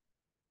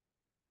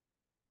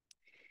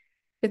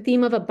 The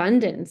theme of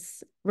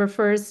abundance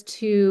refers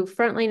to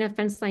frontline and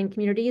fence line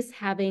communities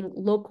having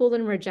local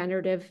and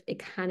regenerative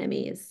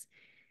economies.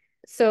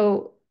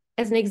 So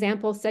as an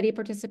example, study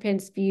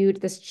participants viewed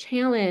this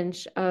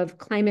challenge of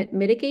climate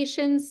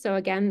mitigation. So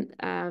again,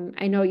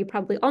 I know you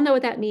probably all know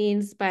what that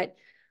means, but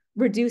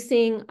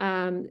reducing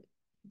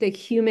the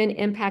human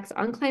impacts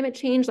on climate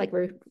change, like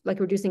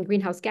reducing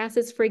greenhouse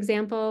gases, for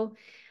example.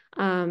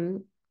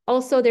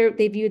 Also,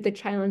 they viewed the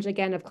challenge,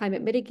 again, of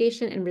climate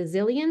mitigation and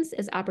resilience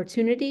as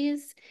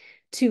opportunities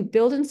to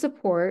build and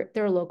support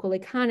their local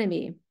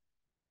economy.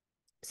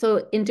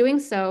 So in doing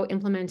so,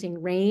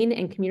 implementing rain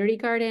and community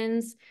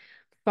gardens,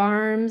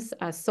 farms,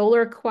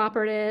 solar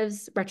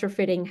cooperatives,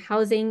 retrofitting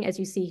housing, as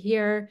you see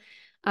here,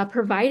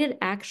 provided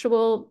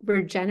actual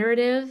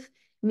regenerative,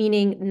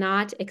 meaning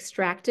not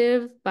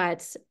extractive,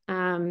 but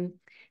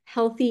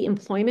healthy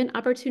employment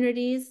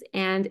opportunities,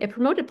 and it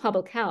promoted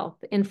public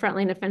health in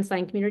frontline and fence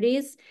line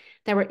communities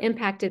that were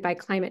impacted by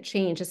climate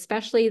change,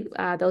 especially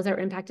those that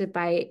were impacted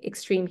by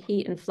extreme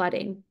heat and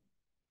flooding.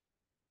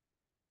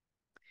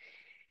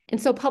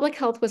 And so public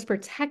health was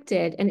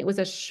protected, and it was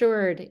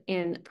assured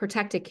in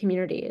protected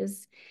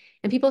communities.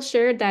 And people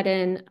shared that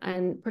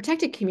in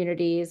protected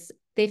communities,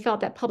 they felt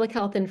that public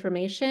health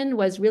information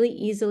was really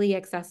easily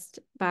accessed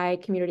by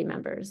community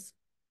members.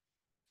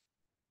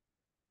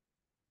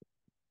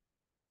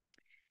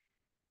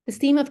 This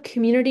theme of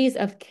communities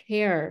of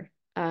care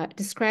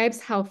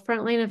describes how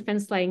frontline and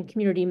fence line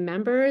community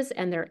members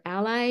and their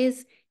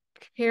allies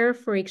care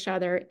for each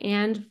other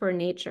and for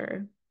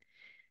nature.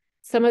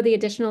 Some of the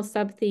additional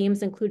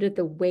sub-themes included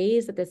the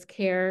ways that this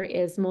care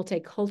is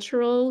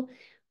multicultural,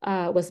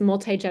 was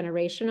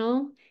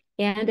multi-generational,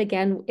 and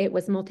again, it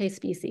was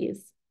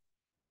multi-species.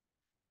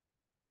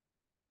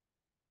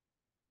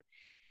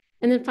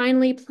 And then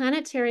finally,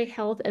 planetary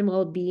health and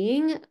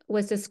well-being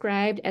was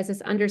described as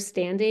this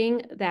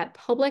understanding that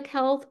public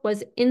health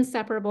was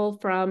inseparable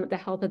from the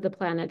health of the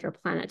planet, or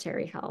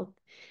planetary health.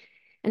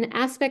 And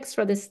aspects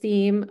for this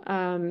theme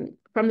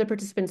from the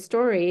participant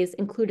stories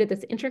included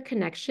this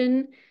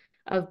interconnection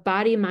of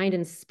body, mind,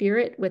 and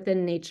spirit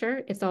within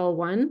nature. It's all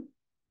one.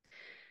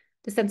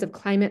 The sense of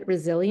climate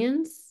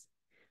resilience,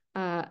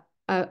 a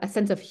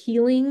sense of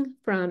healing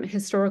from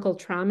historical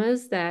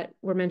traumas that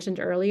were mentioned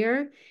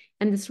earlier,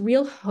 and this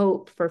real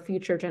hope for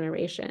future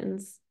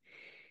generations.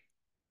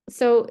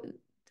 So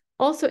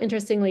also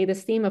interestingly,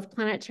 this theme of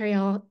planetary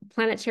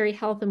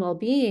health and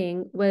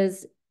well-being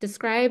was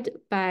described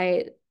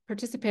by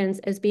participants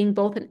as being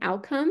both an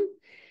outcome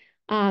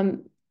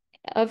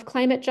of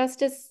climate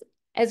justice,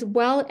 as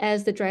well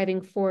as the driving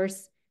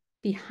force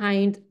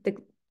behind the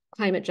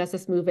climate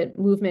justice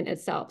movement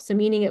itself. So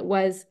meaning it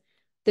was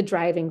the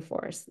driving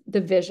force,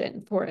 the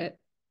vision for it.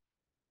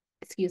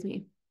 Excuse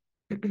me.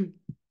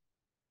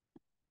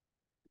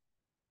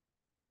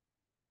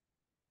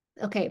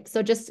 Okay,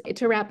 so just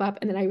to wrap up,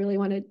 and then I really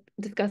want to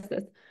discuss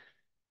this.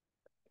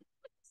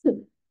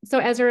 So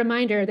as a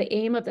reminder, the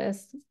aim of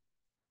this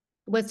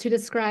was to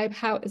describe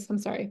how,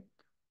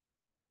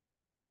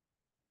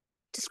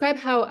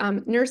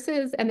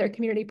 nurses and their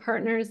community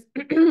partners,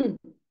 oh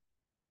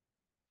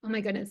my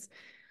goodness,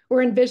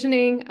 we're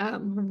envisioning,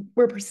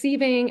 we're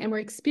perceiving, and we're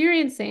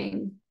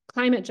experiencing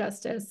climate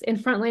justice in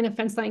frontline and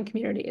fence line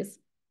communities.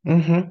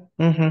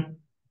 Mm-hmm.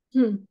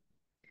 Mm-hmm.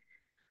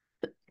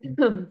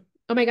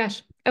 Oh my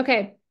gosh.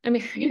 Okay. I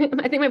mean,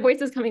 I think my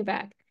voice is coming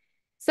back.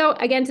 So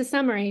again, to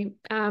summary,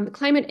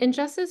 climate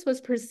injustice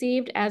was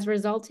perceived as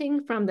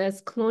resulting from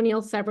this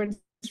colonial severance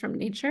from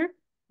nature,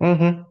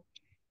 Mm-hmm.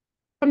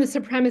 from the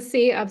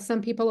supremacy of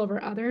some people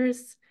over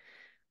others,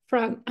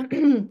 from, I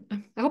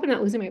hope I'm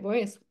not losing my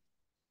voice,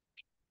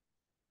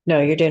 No,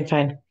 you're doing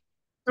fine.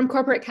 from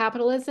corporate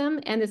capitalism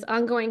and this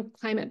ongoing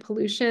climate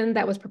pollution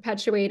that was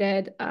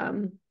perpetuated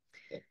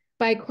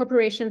by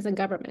corporations and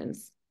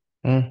governments.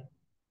 Mm.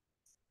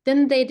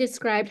 Then they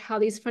described how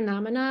these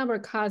phenomena were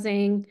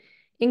causing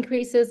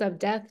increases of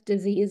death,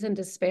 disease, and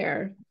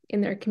despair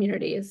in their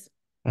communities.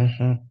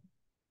 Mm-hmm.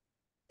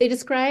 They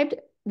described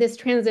this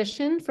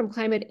transition from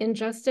climate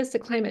injustice to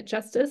climate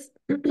justice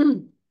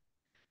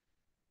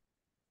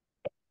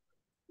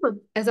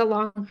as a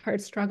long,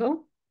 hard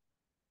struggle.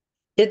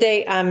 Did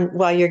they,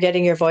 while you're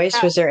getting your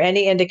voice, was there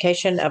any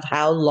indication of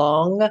how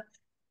long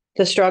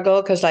the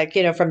struggle? Because, like,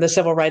 from the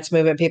civil rights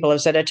movement, people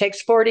have said it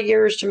takes 40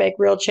 years to make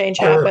real change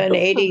happen,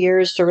 80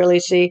 years to really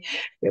see.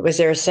 Was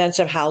there a sense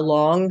of how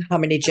long, how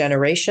many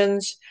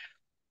generations?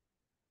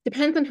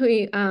 Depends on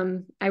who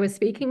I was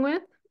speaking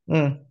with.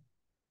 Mm.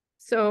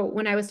 So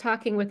when I was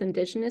talking with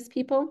Indigenous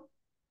people,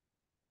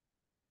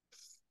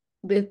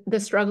 the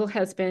struggle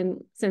has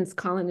been since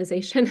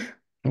colonization.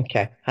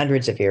 Okay,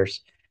 hundreds of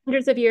years.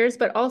 Hundreds of years,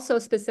 but also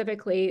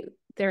specifically,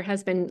 there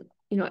has been,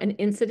 an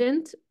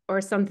incident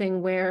or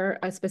something where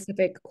a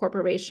specific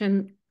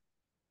corporation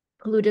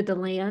polluted the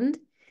land.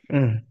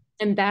 Mm.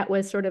 And that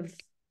was sort of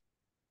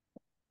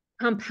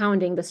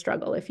compounding the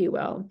struggle, if you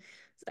will.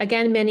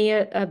 Again, many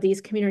of these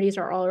communities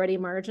are already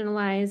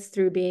marginalized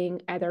through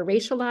being either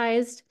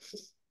racialized.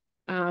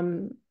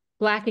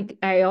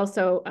 I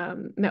also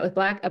met with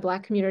a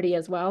Black community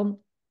as well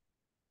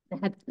that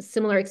had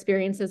similar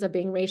experiences of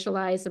being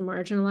racialized and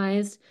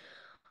marginalized.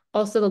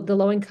 Also, the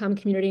low-income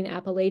community in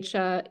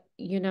Appalachia,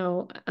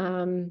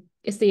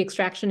 it's the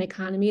extraction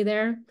economy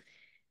there.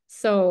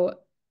 So,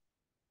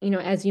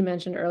 as you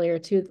mentioned earlier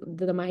too,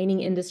 the mining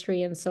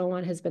industry and so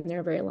on has been there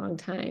a very long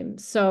time.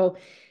 So,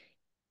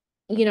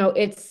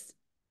 it's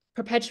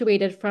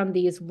perpetuated from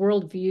these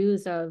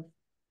worldviews of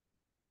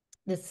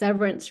the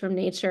severance from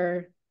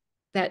nature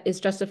that is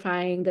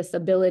justifying this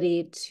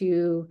ability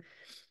to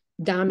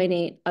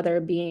dominate other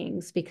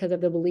beings because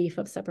of the belief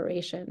of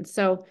separation.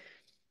 So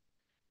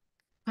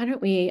why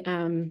don't we,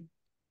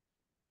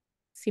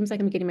 seems like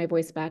I'm getting my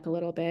voice back a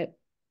little bit.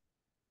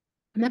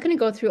 I'm not going to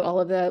go through all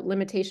of the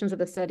limitations of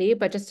the study,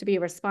 but just to be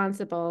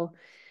responsible,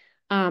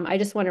 I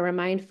just want to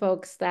remind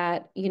folks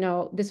that,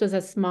 this was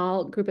a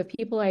small group of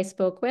people I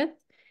spoke with.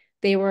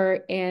 They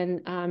were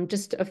in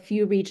just a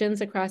few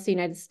regions across the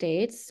United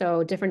States.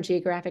 So different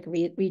geographic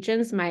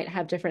regions might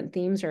have different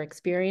themes or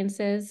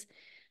experiences.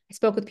 I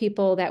spoke with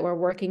people that were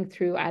working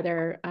through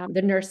either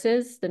the nurse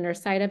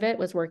side of it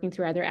was working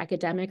through either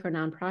academic or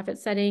nonprofit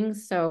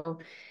settings. So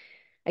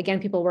again,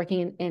 people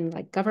working in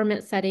like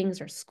government settings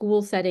or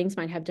school settings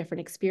might have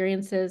different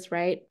experiences,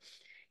 right?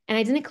 And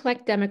I didn't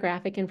collect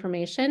demographic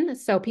information.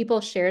 So people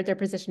shared their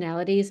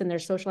positionalities and their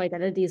social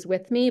identities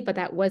with me, but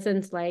that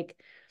wasn't like,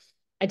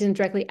 I didn't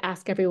directly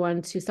ask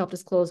everyone to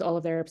self-disclose all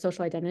of their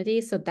social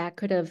identities. So that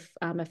could have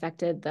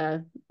affected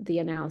the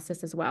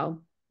analysis as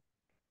well.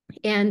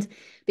 And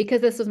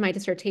because this was my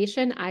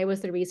dissertation, I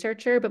was the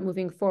researcher, but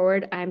moving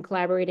forward, I'm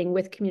collaborating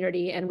with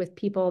community and with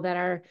people that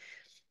are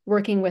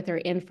working with or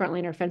in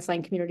frontline or fence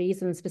line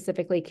communities, and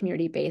specifically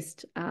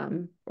community-based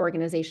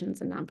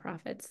organizations and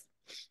nonprofits.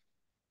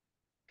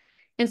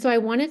 And so I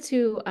wanted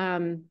to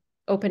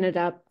open it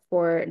up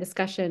for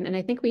discussion. And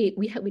I think do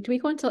we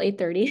go until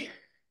 8:30?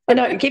 Oh,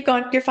 no, keep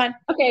going. You're fine.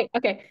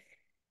 Okay.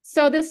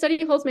 So this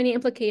study holds many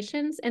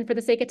implications. And for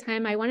the sake of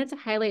time, I wanted to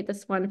highlight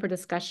this one for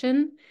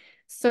discussion.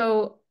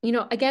 So,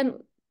 again,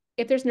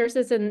 if there's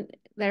nurses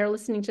that are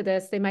listening to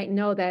this, they might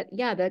know that,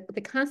 yeah,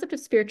 the concept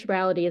of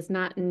spirituality is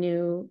not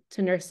new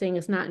to nursing,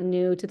 is not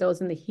new to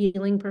those in the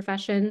healing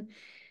profession.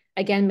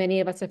 Again,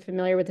 many of us are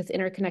familiar with this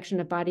interconnection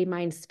of body,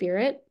 mind,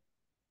 spirit.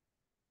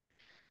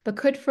 But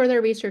could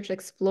further research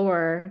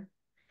explore,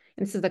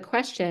 and this is the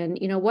question,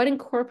 what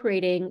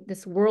incorporating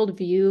this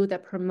worldview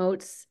that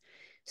promotes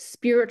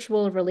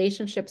spiritual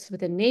relationships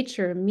within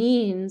nature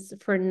means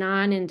for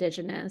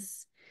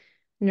non-Indigenous,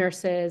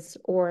 nurses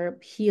or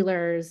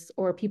healers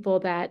or people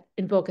that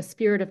invoke a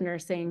spirit of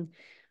nursing,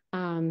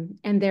 and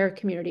their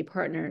community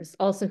partners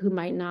also who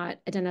might not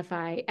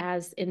identify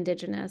as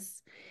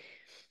Indigenous.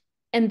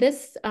 And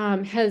this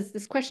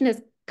question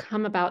has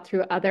come about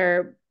through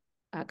other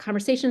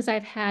conversations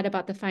I've had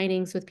about the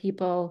findings with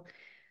people.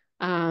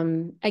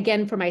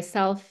 Again, for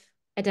myself,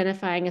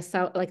 identifying as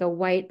like a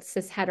white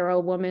cis hetero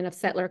woman of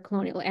settler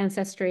colonial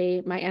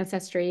ancestry, my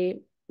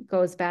ancestry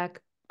goes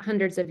back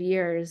hundreds of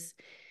years.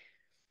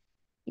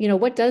 You know,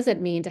 what does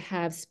it mean to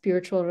have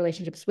spiritual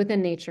relationships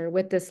within nature,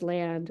 with this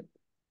land,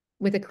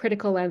 with a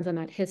critical lens on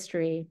that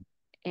history?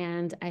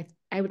 And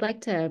I would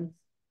like to,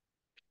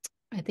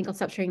 I think I'll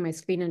stop sharing my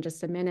screen in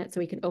just a minute so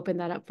we can open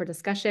that up for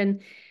discussion.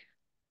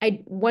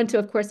 I want to,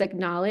 of course,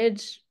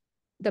 acknowledge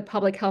the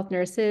public health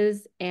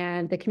nurses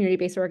and the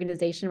community-based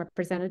organization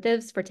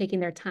representatives for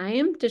taking their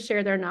time to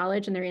share their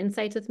knowledge and their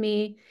insights with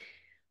me.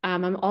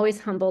 I'm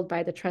always humbled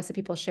by the trust that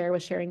people share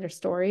with sharing their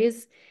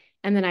stories.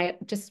 And then I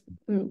just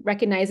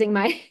recognizing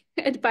my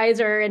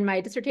advisor and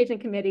my dissertation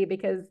committee,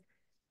 because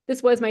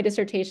this was my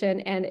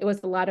dissertation and it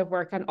was a lot of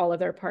work on all of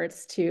their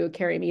parts to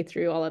carry me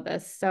through all of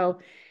this. So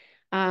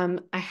I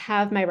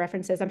have my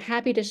references. I'm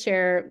happy to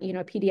share,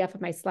 a PDF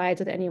of my slides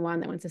with anyone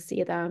that wants to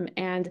see them.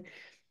 And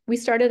we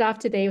started off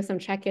today with some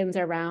check-ins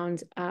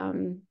around,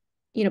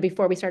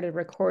 before we started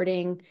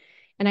recording.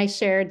 And I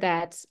shared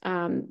that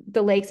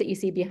the lakes that you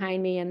see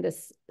behind me in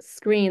this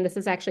screen, this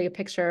is actually a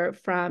picture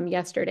from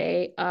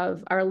yesterday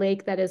of our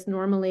lake that is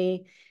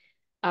normally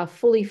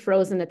fully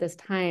frozen at this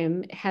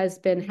time, has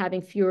been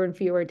having fewer and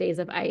fewer days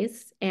of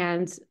ice.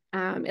 And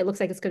it looks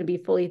like it's going to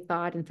be fully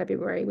thawed in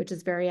February, which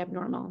is very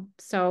abnormal.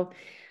 So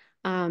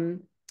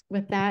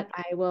with that,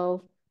 I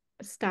will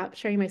stop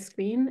sharing my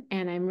screen,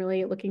 and I'm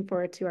really looking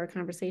forward to our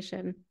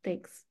conversation.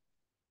 Thanks.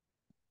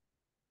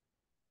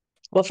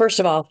 Well, first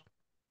of all,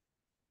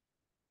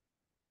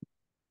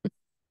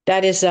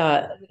 that's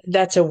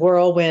a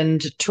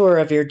whirlwind tour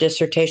of your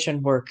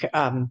dissertation work.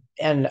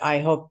 And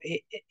I hope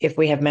if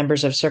we have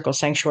members of Circle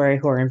Sanctuary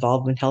who are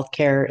involved in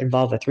healthcare,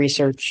 involved with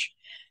research,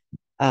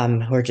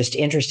 who are just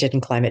interested in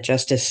climate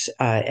justice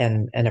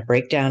and a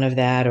breakdown of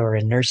that, or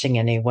in nursing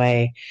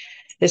anyway,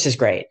 this is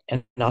great.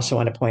 And I also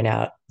want to point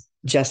out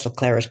Jess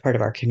LeClair is part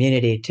of our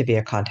community to be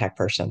a contact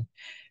person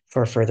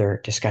for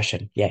further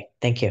discussion. Yay.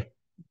 Thank you.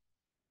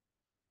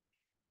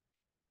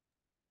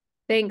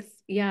 Thanks.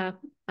 Yeah.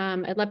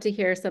 I'd love to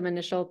hear some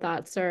initial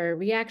thoughts or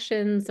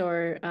reactions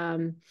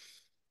and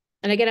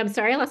again, I'm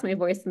sorry I lost my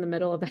voice in the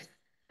middle of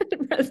the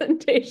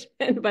presentation,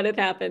 but it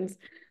happens.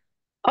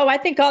 Oh, I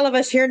think all of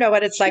us here know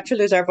what it's like to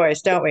lose our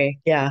voice, don't we?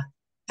 Yeah.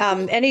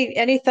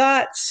 Any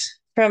thoughts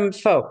from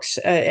folks?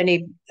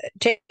 Any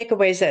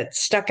takeaways that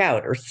stuck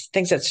out or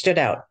things that stood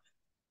out?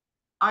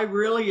 I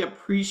really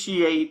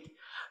appreciate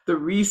the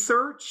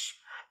research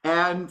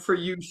and for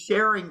you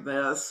sharing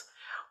this.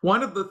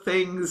 One of the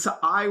things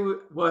I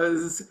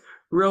was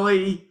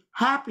really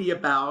happy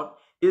about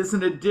is,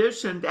 in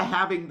addition to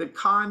having the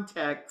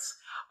context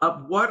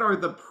of what are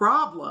the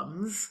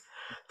problems,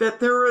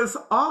 that there is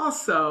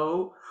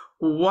also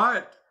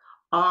what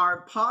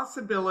are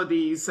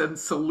possibilities and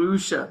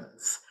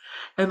solutions.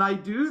 And I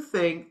do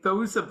think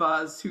those of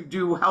us who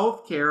do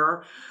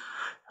healthcare,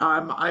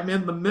 I'm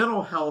in the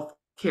mental health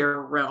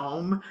care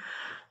realm.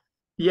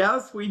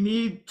 Yes, we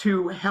need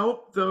to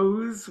help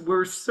those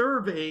we're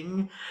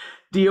serving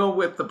deal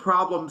with the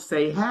problems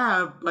they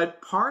have,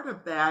 but part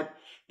of that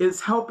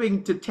is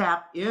helping to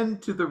tap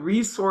into the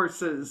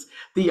resources,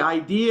 the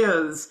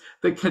ideas,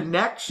 the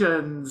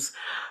connections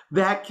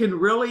that can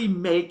really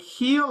make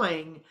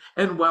healing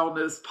and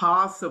wellness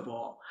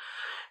possible.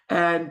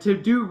 And to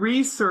do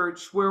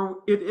research where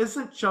it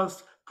isn't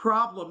just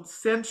problem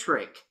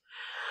centric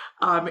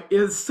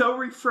is so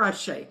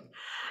refreshing.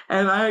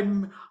 And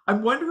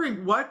I'm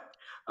wondering what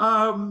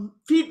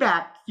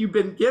feedback you've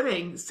been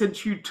getting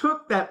since you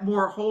took that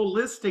more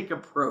holistic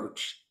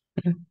approach.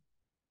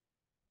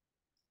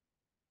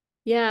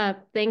 Yeah,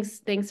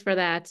 thanks for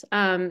that.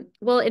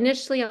 Well,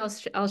 initially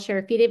I'll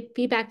share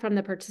feedback from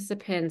the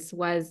participants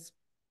was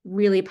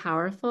really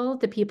powerful.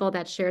 The people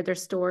that shared their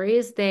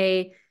stories,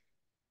 they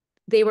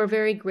were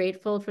very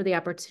grateful for the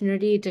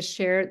opportunity to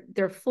share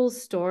their full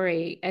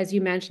story. As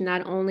you mentioned,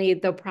 not only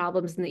the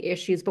problems and the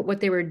issues, but what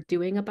they were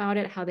doing about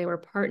it, how they were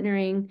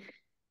partnering,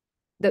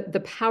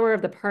 the power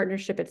of the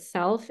partnership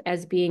itself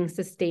as being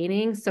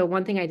sustaining. So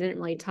one thing I didn't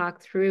really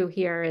talk through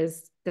here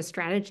is the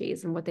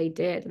strategies and what they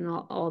did and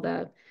all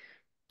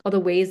the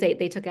ways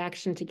they took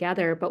action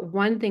together. But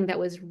one thing that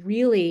was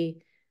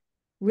really,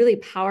 really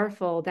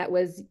powerful, that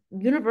was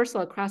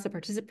universal across the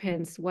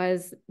participants,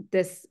 was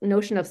this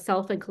notion of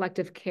self and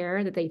collective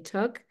care that they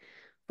took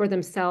for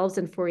themselves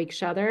and for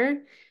each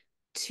other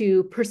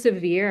to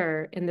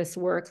persevere in this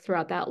work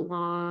throughout that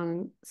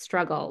long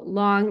struggle.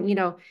 Long,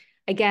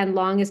 again,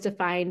 long is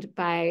defined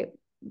by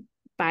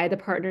the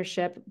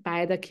partnership,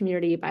 by the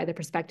community, by the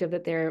perspective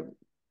that they're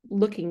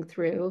looking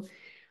through.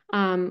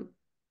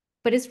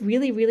 But it's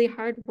really, really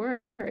hard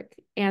work.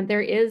 And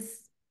there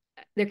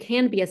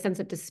can be a sense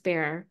of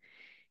despair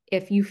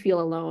if you feel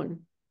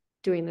alone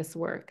doing this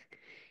work.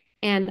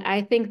 And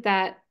I think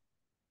that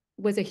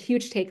was a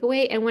huge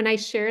takeaway. And when I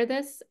share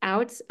this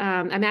out,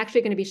 I'm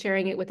actually going to be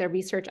sharing it with a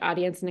research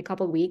audience in a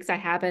couple of weeks. I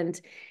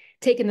haven't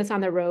taken this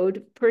on the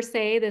road per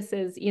se. This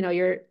is,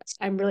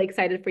 I'm really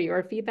excited for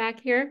your feedback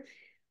here.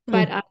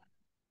 But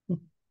Mm.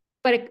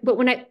 but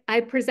when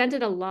I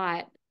presented a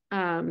lot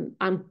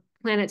on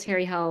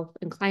planetary health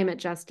and climate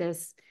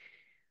justice,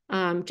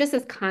 just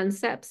as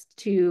concepts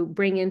to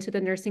bring into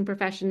the nursing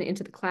profession,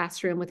 into the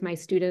classroom with my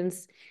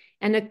students.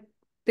 And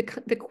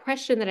the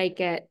question that I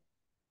get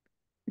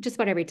just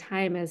about every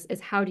time is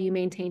how do you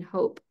maintain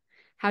hope?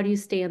 How do you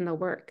stay in the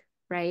work,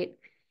 right?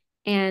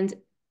 And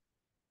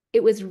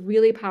it was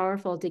really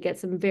powerful to get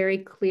some very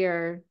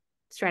clear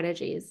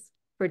strategies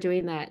for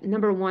doing that.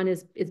 Number one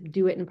is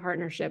do it in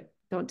partnership.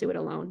 Don't do it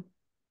alone.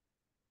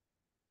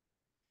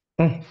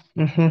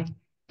 Mm-hmm.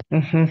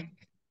 Mm-hmm.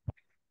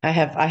 I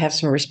have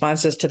some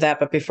responses to that,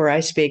 but before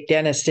I speak,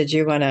 Dennis, did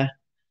you want to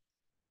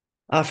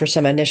offer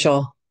some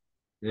initial?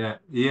 Yes.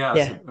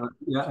 Yeah.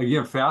 Yeah.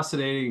 Again,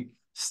 fascinating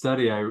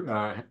study.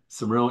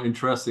 Some real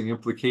interesting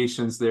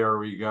implications there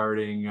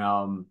regarding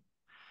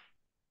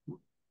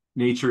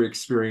nature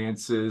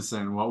experiences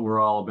and what we're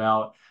all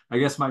about. I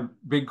guess my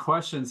big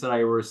questions that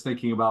I was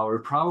thinking about were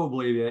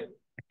probably the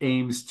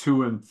aims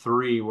 2 and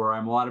 3, where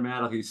I'm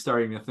automatically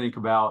starting to think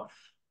about,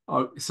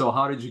 so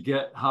how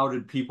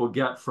did people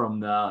get from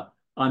the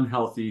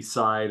unhealthy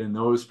side and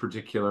those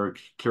particular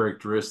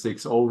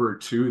characteristics over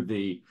to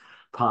the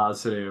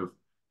positive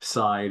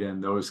side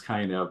and those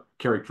kind of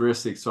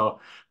characteristics? So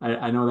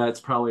I know that's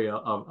probably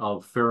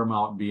a fair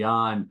amount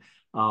beyond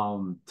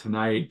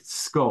tonight's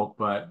scope,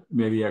 but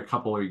maybe a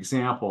couple of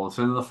examples.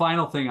 And the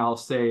final thing I'll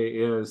say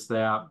is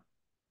that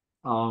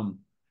um,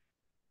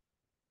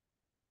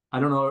 I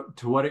don't know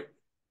to what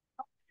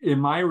in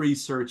my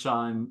research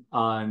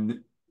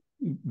on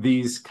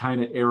these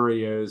kind of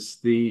areas,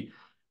 the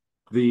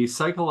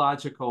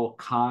psychological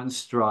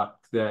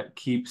construct that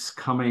keeps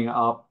coming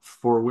up,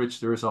 for which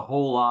there's a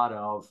whole lot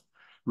of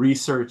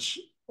research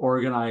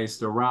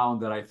organized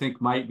around, that I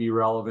think might be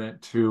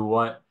relevant to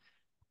what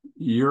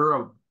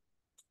you're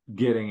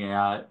getting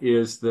at,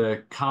 is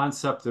the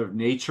concept of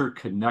nature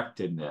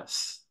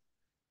connectedness.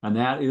 And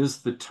that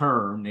is the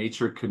term,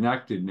 nature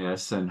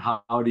connectedness. And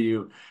how do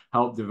you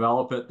help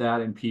develop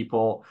that in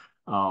people?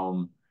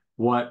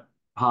 What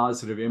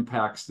positive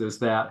impacts does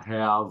that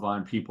have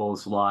on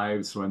people's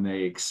lives when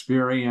they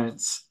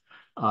experience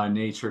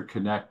nature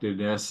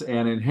connectedness?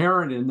 And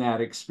inherent in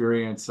that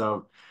experience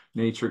of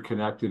nature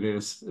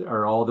connectedness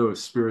are all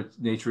those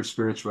nature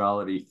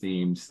spirituality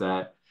themes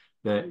that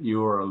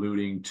you are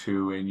alluding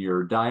to in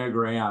your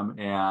diagram,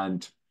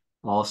 and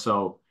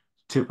also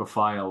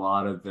typify a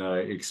lot of the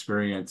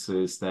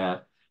experiences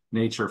that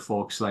nature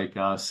folks like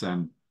us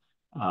and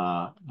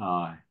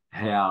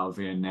have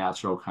in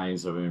natural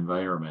kinds of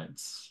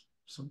environments.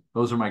 So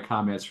those are my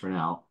comments for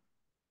now.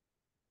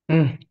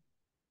 Mm,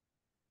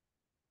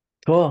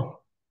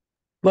 cool.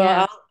 Well,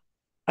 Yeah.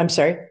 I'm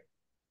sorry.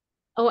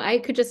 Oh, I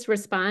could just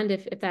respond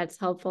if that's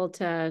helpful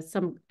to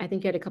some. I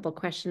think you had a couple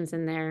questions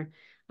in there.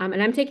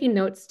 And I'm taking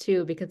notes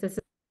too, because this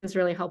is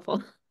really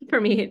helpful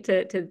for me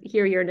to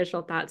hear your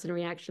initial thoughts and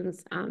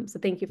reactions. So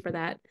thank you for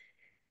that.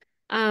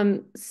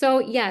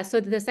 So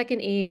the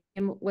second aim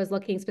was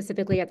looking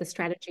specifically at the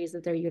strategies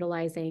that they're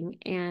utilizing.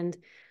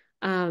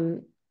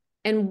 Um,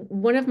 and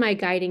one of my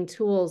guiding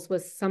tools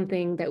was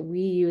something that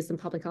we use in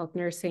public health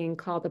nursing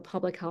called the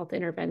public health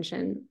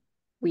intervention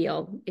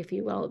wheel, if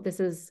you will. This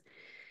is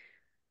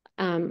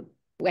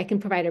I can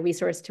provide a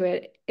resource to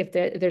it if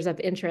there's of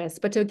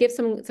interest. But to give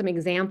some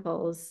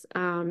examples,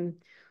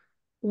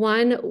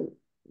 one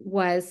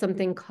was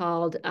something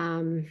called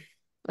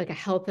like a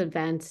health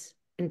event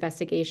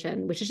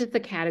investigation, which is just the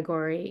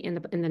category in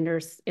the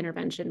nurse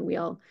intervention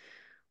wheel.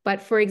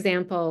 But for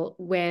example,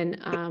 when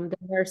the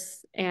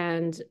nurse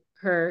and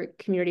her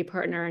community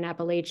partner in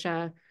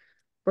Appalachia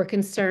were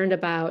concerned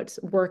about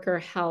worker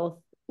health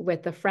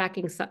with the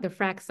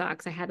frac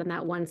socks I had on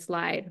that one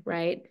slide,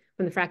 right,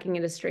 from the fracking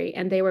industry.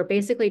 And they were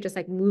basically just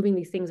like moving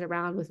these things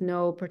around with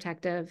no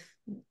protective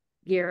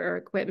gear or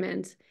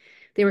equipment.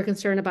 They were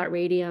concerned about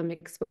radium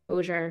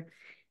exposure.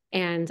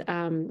 And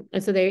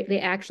so they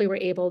actually were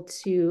able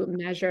to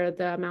measure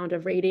the amount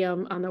of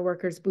radium on the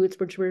workers' boots,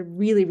 which were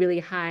really, really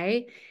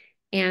high.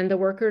 And the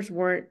workers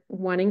weren't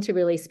wanting to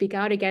really speak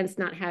out against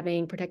not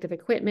having protective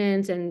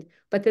equipment.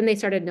 But then they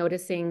started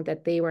noticing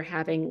that they were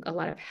having a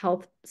lot of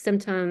health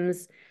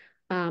symptoms.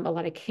 A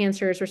lot of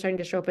cancers were starting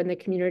to show up in the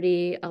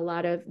community. A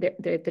lot of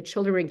the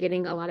children were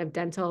getting a lot of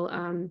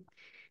dental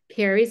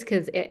caries,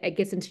 because it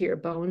gets into your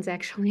bones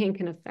actually and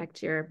can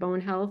affect your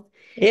bone health.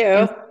 Ew.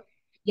 And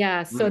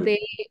yeah, so Right.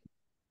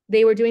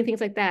 they were doing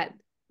things like that.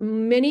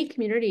 Many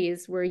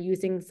communities were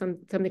using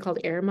something called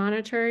air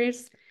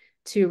monitors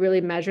to really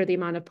measure the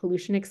amount of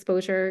pollution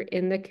exposure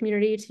in the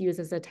community, to use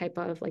as a type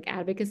of like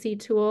advocacy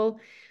tool.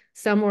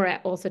 Some were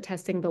also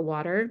testing the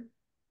water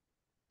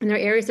in their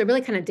areas. They're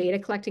really kind of data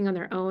collecting on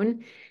their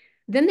own.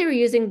 Then they were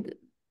using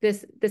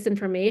this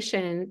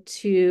information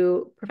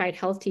to provide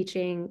health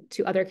teaching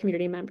to other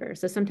community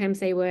members. So sometimes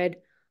they would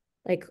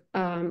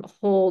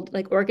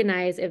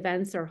organize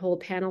events or hold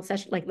panel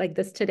sessions like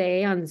this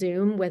today on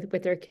Zoom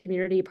with their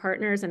community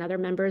partners and other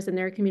members in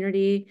their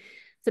community.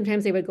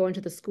 Sometimes they would go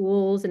into the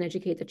schools and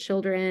educate the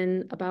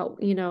children about,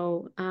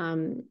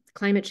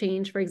 climate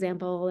change, for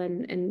example,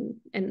 and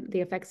the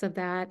effects of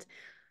that,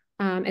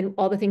 and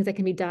all the things that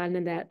can be done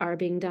and that are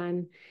being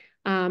done.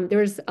 There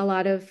was a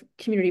lot of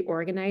community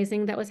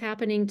organizing that was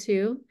happening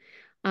too,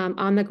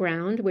 on the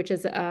ground, which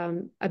is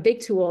a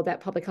big tool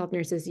that public health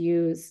nurses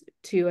use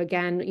to,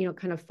 again,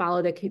 kind of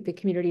follow the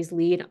community's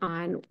lead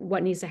on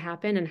what needs to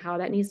happen and how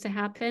that needs to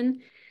happen.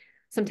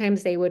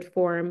 Sometimes they would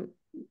form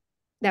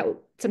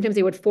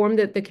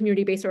the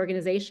community-based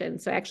organization.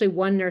 So actually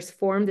one nurse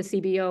formed the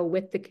CBO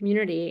with the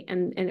community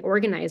and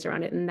organized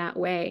around it in that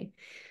way.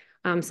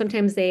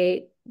 Sometimes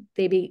they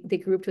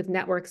grouped with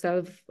networks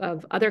of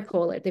other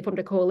they formed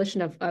a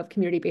coalition of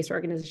community-based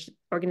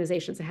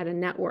organizations that had a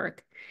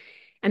network.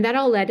 And that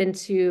all led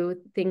into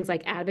things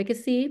like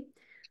advocacy.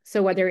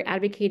 So whether you're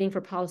advocating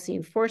for policy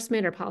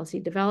enforcement or policy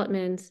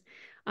development,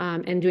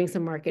 and doing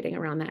some marketing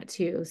around that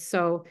too.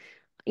 So,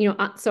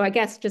 so I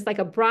guess just like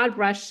a broad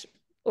brush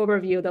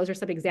overview, those are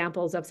some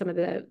examples of some of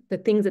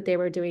the things that they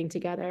were doing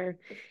together.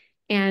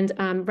 And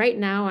right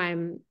now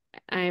I'm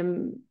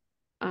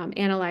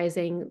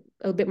analyzing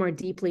a little bit more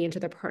deeply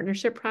into the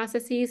partnership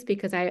processes,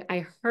 because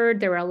I heard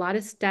there were a lot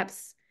of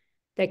steps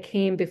that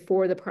came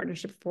before the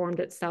partnership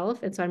formed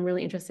itself. And so I'm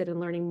really interested in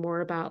learning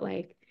more about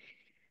like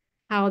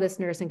how this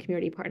nurse and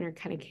community partner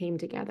kind of came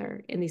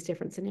together in these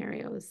different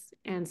scenarios.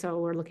 And so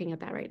we're looking at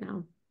that right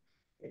now.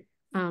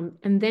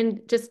 And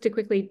then just to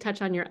quickly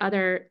touch on your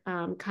other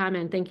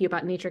comment, thank you,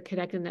 about nature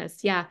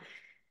connectedness. Yeah,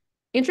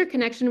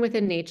 interconnection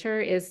within nature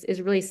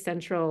is really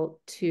central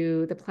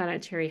to the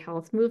planetary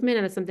health movement.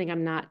 And it's something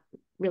I'm not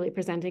really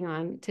presenting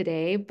on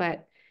today,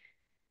 but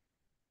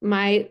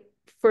my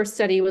first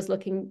study was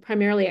looking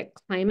primarily at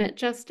climate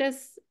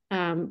justice.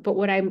 But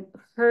what I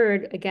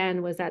heard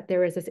again was that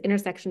there is this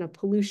intersection of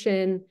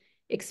pollution,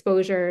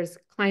 exposures,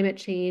 climate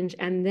change,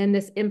 and then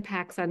this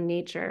impacts on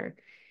nature.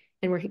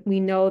 And we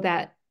know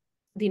that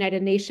the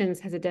United Nations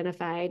has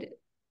identified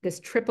this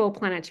triple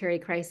planetary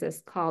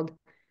crisis called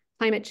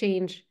climate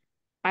change,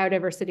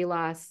 biodiversity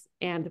loss,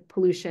 and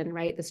pollution,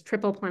 right? This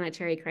triple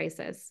planetary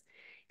crisis.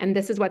 And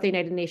this is what the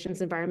United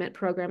Nations Environment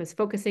Program is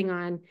focusing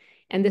on.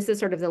 And this is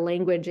sort of the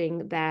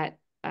languaging that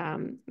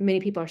many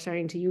people are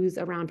starting to use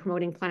around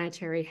promoting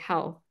planetary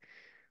health,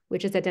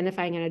 which is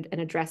identifying and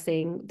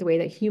addressing the way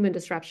that human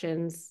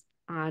disruptions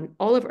on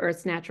all of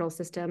Earth's natural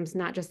systems,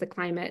 not just the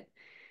climate,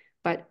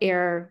 but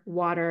air,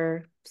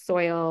 water,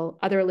 soil,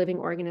 other living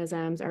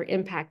organisms, are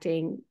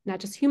impacting not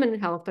just human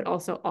health, but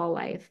also all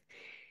life.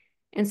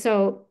 And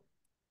so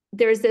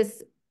there's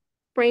this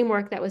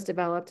framework that was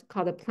developed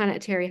called the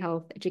Planetary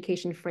Health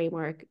Education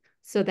Framework,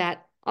 so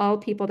that all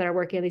people that are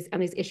working on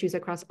these issues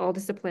across all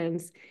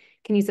disciplines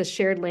can use a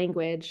shared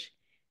language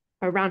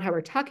around how we're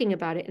talking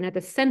about it. And at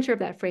the center of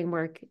that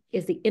framework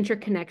is the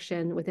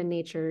interconnection within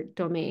nature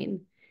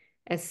domain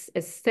as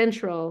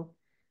central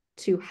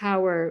to how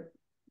we're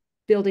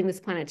building this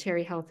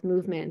planetary health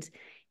movement.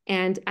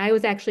 And I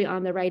was actually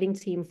on the writing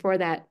team for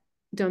that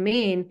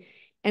domain,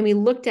 and we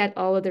looked at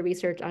all of the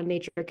research on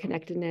nature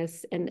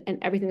connectedness and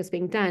everything that's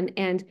being done.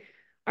 And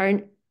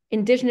our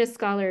Indigenous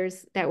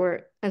scholars that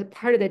were a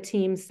part of the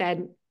team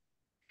said,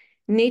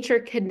 nature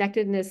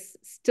connectedness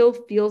still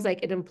feels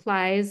like it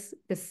implies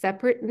the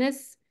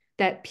separateness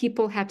that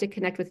people have to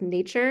connect with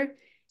nature,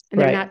 and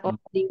they're not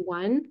already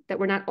one, that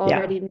we're not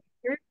already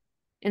nature.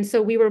 And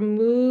so we were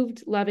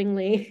moved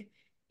lovingly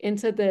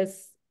into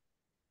this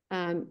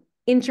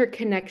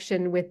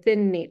interconnection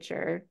within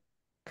nature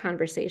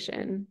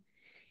conversation.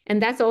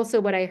 And that's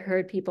also what I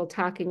heard people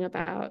talking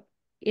about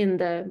in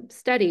the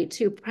study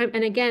too.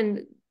 And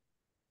again,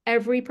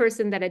 every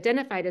person that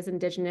identified as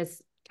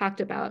Indigenous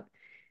talked about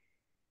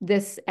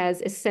this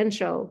as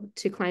essential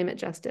to climate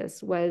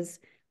justice, was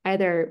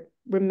either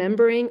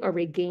remembering or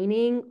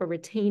regaining or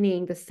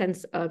retaining the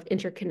sense of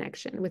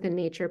interconnection within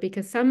nature,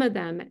 because some of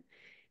them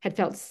had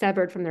felt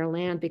severed from their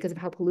land because of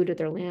how polluted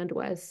their land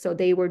was. So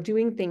they were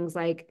doing things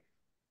like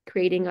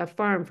creating a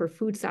farm for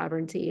food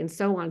sovereignty and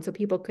so on. So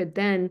people could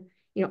then,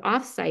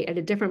 offsite at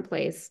a different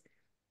place,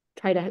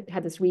 try to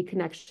have this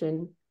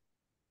reconnection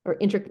or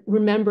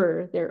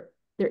remember their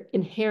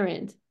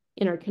inherent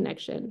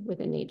interconnection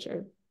within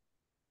nature.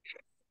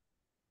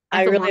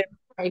 I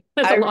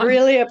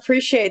really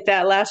appreciate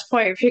that last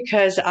point,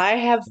 because I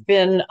have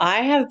been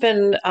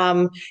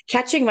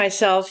catching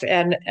myself,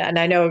 and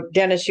I know,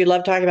 Dennis, you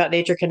love talking about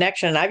nature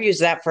connection, and I've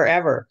used that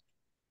forever.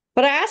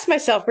 But I asked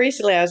myself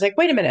recently, I was like,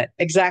 wait a minute,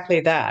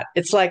 exactly that.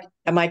 It's like,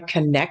 am I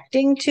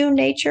connecting to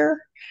nature?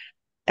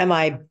 Am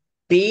I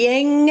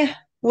being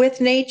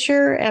with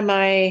nature? And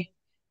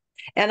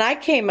I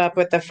came up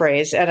with the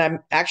phrase, and I'm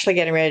actually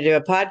getting ready to do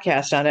a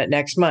podcast on it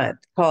next month,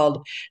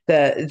 called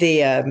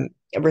the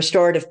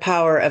restorative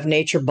power of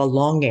nature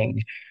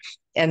belonging.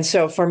 And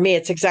so for me,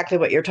 it's exactly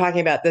what you're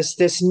talking about,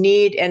 this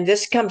need, and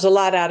this comes a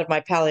lot out of my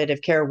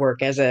palliative care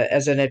work as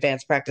an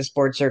advanced practice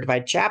board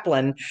certified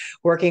chaplain,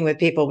 working with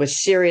people with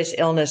serious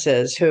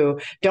illnesses who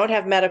don't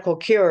have medical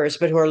cures,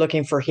 but who are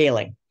looking for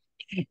healing.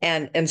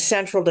 And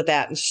central to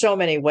that in so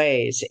many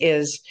ways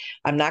is,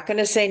 I'm not going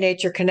to say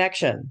nature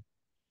connection.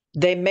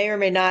 They may or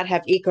may not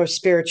have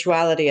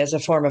eco-spirituality as a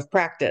form of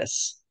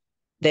practice.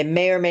 They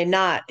may or may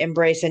not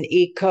embrace an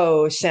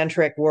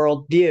eco-centric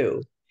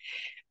worldview,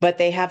 but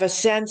they have a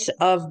sense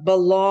of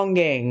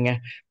belonging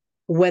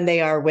when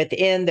they are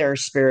within their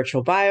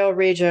spiritual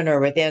bioregion or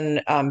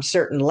within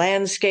certain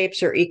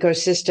landscapes or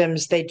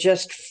ecosystems. They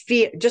just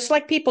feel, just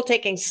like people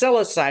taking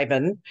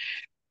psilocybin,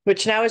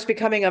 which now is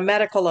becoming a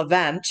medical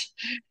event,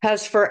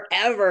 has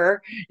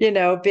forever,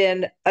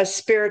 been a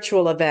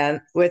spiritual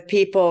event with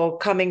people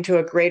coming to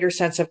a greater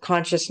sense of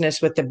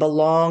consciousness with the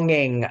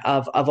belonging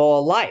of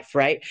all life,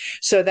 right?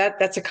 So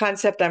that's a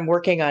concept I'm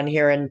working on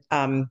here.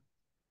 And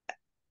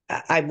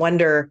I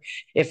wonder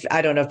if,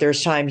 I don't know if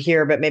there's time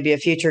here, but maybe a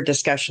future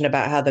discussion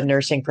about how the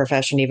nursing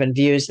profession even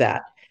views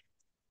that.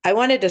 I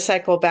wanted to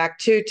cycle back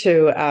too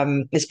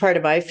to as part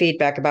of my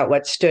feedback about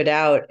what stood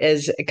out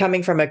is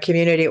coming from a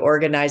community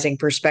organizing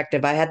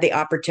perspective. I had the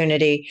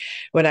opportunity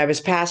when I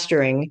was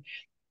pastoring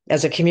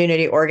as a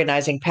community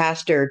organizing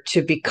pastor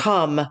to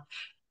become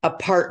a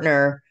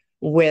partner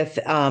with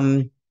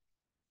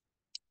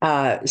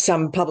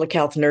some public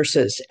health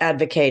nurses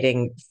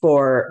advocating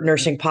for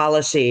nursing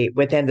policy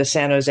within the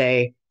San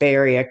Jose Bay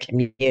Area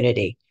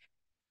community.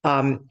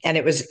 And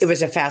it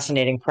was a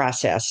fascinating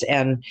process.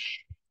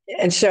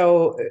 And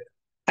so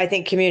I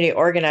think community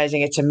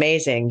organizing, it's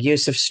amazing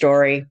use of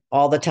story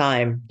all the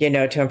time,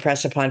 to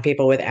impress upon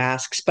people with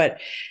asks. But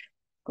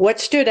what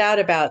stood out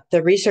about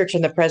the research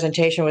and the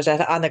presentation was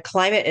that on the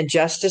climate and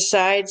justice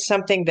side,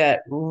 something that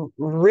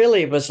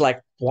really was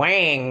like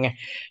whang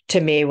to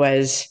me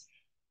was,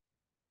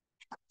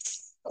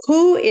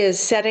 who is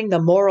setting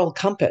the moral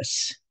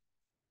compass?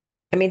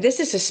 I mean, this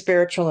is a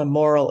spiritual and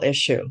moral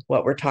issue,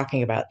 what we're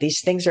talking about.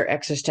 These things are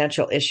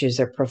existential issues.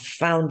 They're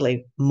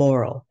profoundly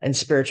moral and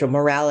spiritual.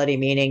 Morality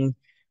meaning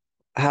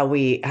how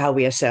we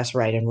assess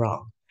right and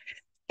wrong.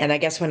 And I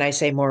guess when I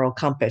say moral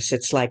compass,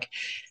 it's like,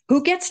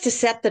 who gets to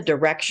set the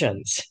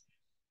directions?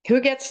 Who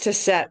gets to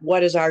set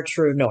what is our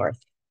true north?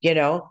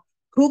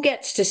 Who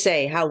gets to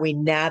say how we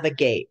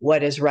navigate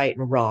what is right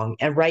and wrong?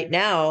 And right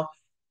now,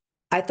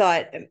 I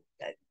thought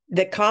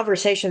the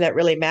conversation that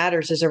really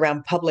matters is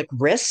around public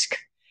risk.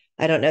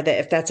 I don't know that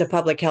if that's a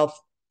public health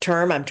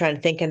term. I'm trying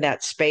to think in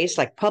that space,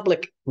 like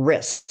public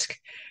risk,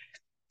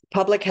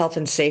 public health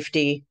and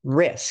safety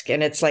risk.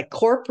 And it's like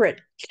corporate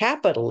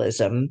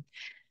capitalism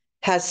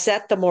has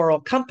set the moral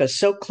compass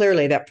so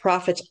clearly that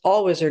profits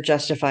always are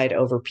justified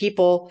over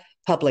people,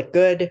 public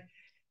good,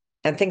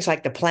 and things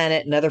like the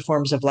planet and other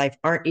forms of life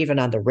aren't even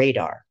on the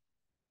radar.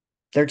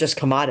 They're just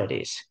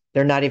commodities.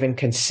 They're not even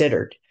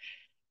considered.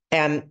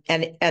 And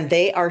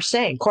they are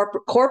saying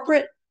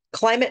corporate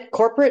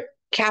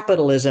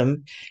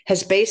capitalism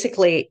has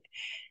basically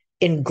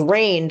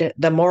ingrained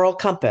the moral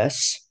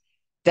compass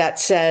that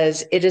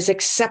says it is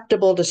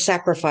acceptable to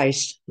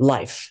sacrifice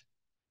life,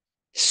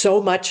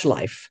 so much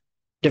life,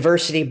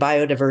 diversity,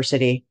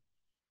 biodiversity.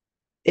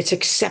 It's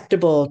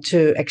acceptable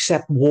to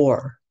accept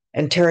war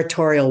and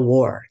territorial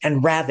war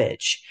and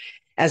ravage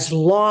as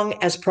long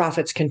as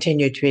profits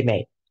continue to be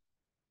made.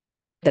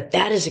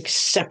 That is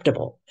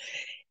acceptable.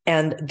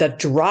 And the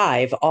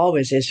drive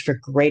always is for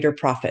greater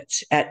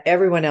profits at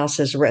everyone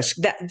else's risk.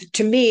 That,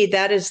 to me,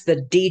 that is the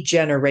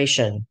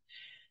degeneration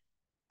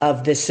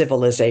of this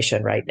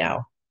civilization right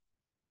now.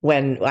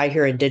 When I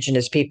hear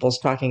indigenous peoples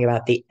talking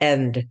about the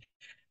end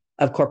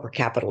of corporate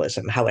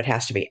capitalism, how it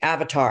has to be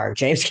Avatar,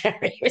 James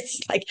Cameron,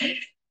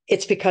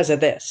 it's because of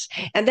this.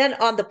 And then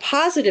on the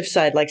positive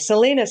side, like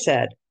Selena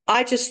said,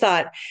 I just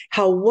thought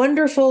how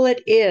wonderful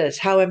it is,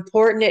 how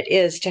important it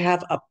is to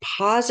have a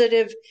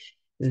positive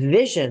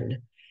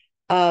vision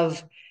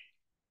of,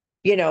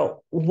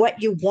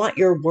 what you want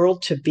your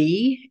world to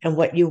be and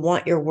what you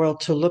want your world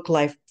to look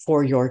like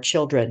for your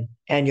children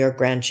and your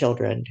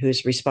grandchildren,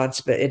 whose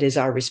it is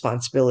our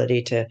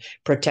responsibility to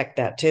protect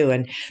that too.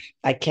 And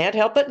I can't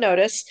help but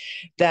notice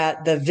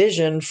that the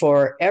vision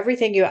for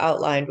everything you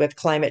outlined with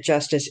climate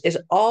justice is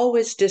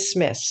always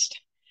dismissed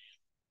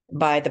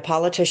by the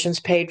politicians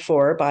paid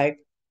for by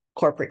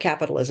corporate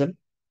capitalism,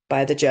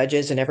 by the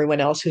judges and everyone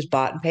else who's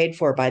bought and paid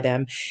for by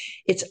them.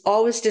 It's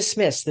always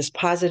dismissed, this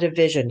positive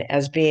vision,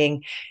 as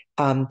being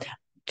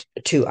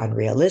too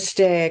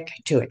unrealistic,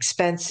 too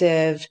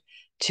expensive,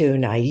 too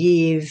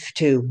naive,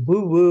 too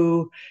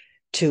woo-woo,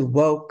 too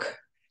woke.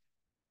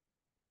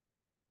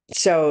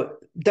 So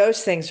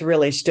those things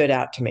really stood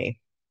out to me.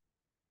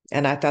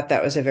 And I thought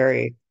that was a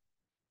very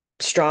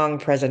strong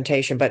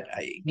presentation, but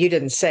you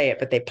didn't say it,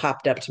 but they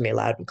popped up to me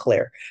loud and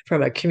clear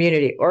from a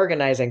community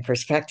organizing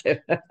perspective.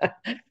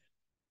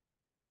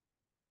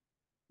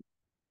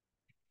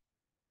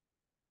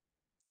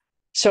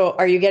 So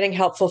are you getting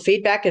helpful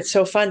feedback? It's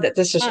so fun that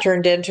this has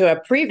turned into a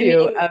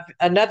preview of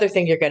another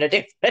thing you're going to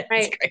do.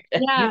 Right.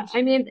 Yeah.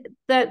 I mean,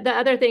 the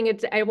other thing,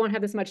 I won't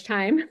have this much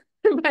time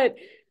But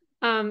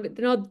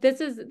no,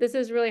 this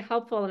is really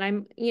helpful. And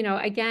I'm,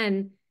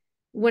 again,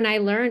 when I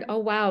learned, oh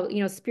wow,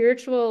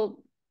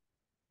 spiritual,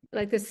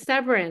 like this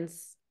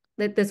severance,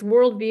 that this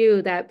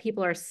worldview that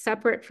people are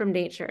separate from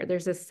nature.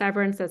 There's a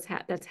severance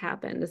that's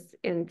happened.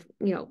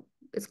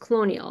 It's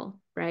colonial,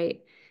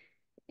 right?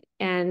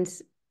 And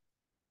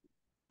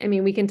I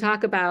mean, we can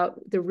talk about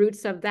the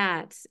roots of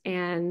that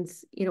and,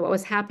 what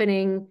was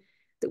happening,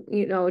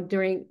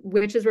 during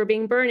witches were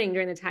being burning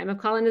during the time of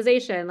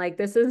colonization. Like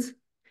this is,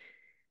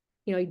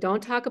 you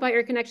don't talk about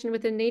your connection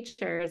within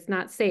nature. It's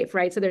not safe,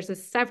 right? So there's a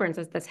severance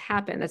that's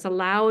happened, that's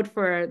allowed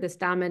for this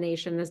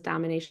domination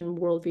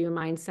worldview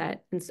mindset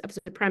of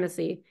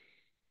supremacy,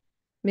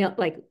 male,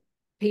 like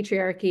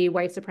patriarchy,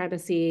 white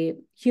supremacy,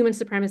 human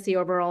supremacy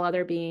over all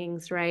other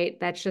beings, right?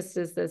 That just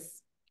is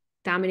this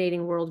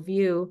dominating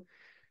worldview.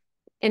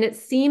 And it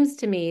seems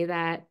to me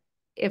that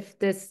if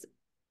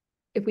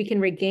we can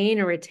regain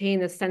or retain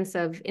the sense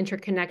of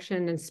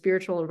interconnection and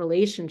spiritual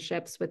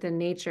relationships within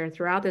nature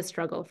throughout this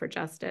struggle for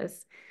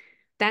justice,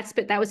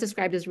 that was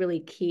described as really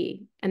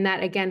key. And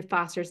that again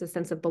fosters a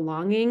sense of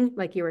belonging,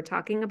 like you were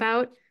talking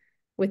about,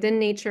 within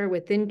nature,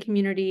 within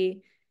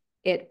community.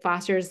 It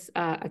fosters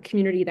a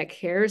community that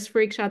cares for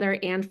each other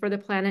and for the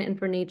planet and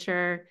for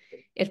nature.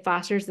 It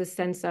fosters this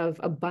sense of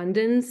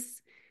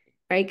abundance,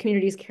 right?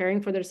 Communities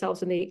caring for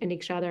themselves and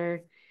each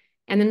other.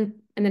 And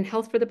then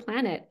health for the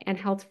planet and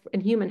health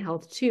and human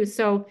health too.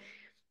 So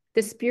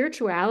the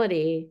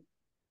spirituality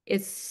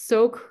is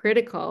so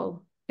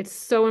critical. It's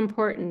so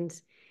important.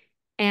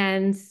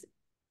 And,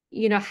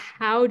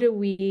 how do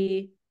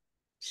we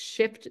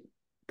shift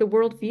the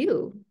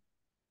worldview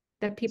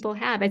that people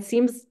have? It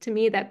seems to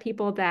me that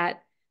people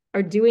that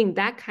are doing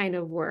that kind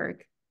of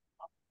work,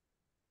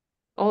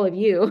 all of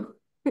you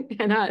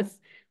and us,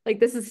 like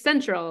this is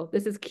central,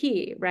 this is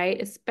key,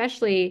 right?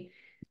 Especially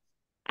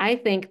I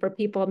think for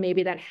people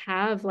maybe that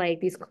have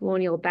like these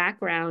colonial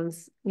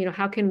backgrounds,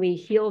 how can we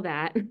heal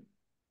that?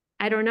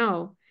 I don't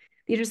know.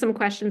 These are some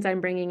questions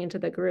I'm bringing into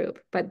the group,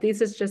 but this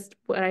is just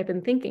what I've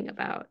been thinking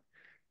about.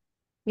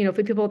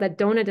 For people that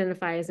don't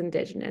identify as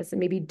Indigenous and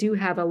maybe do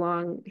have a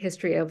long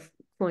history of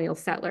colonial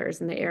settlers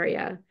in the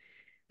area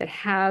that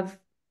have,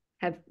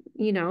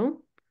 you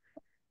know,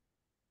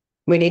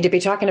 We need to be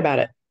talking about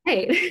it.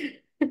 hey.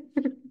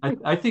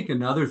 I think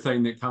another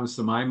thing that comes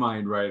to my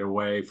mind right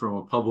away from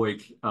a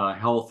public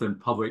health and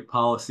public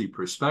policy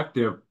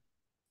perspective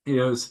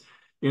is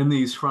in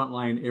these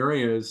frontline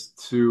areas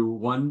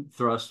one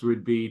thrust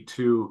would be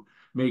to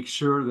make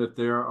sure that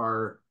there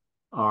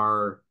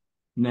are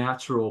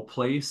natural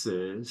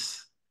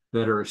places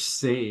that are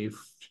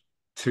safe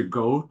to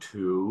go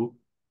to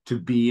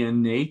be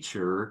in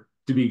nature,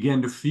 to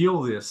begin to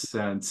feel this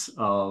sense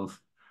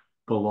of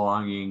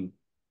belonging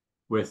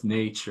with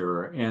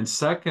nature. And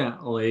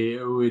secondly,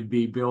 it would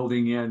be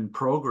building in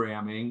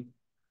programming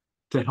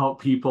to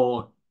help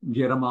people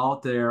get them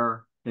out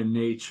there in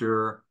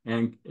nature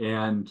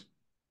and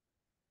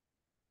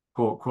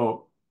quote,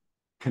 quote,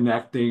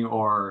 connecting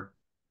or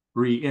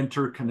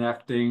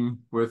re-interconnecting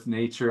with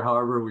nature,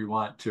 however we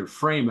want to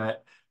frame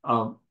it.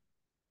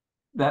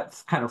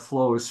 That kind of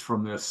flows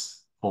from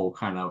this whole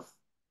kind of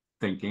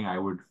thinking, I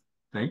would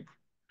think.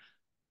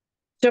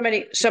 So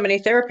many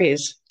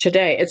therapies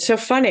today. It's so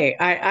funny.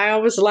 I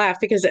always laugh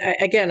because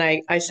again,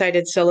 I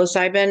cited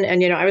psilocybin,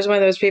 and I was one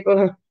of those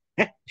people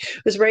who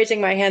was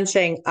raising my hand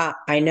saying,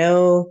 I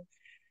know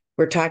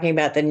we're talking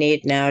about the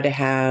need now to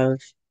have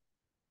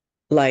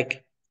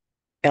like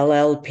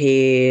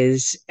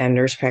LLPs and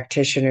nurse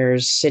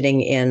practitioners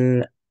sitting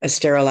in a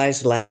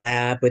sterilized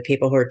lab with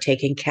people who are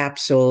taking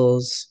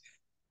capsules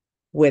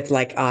with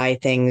like eye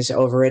things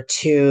over a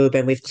tube,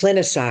 and we've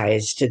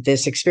clinicized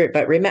this experience.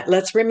 But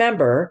let's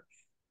remember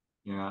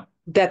Yeah.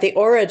 that the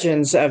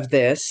origins of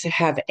this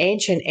have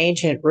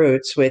ancient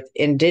roots with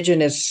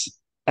indigenous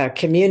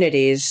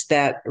communities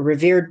that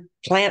revered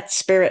plant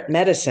spirit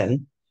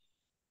medicine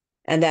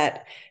and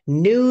that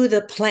knew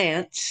the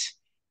plants,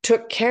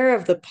 took care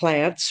of the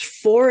plants,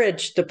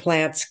 foraged the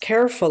plants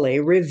carefully,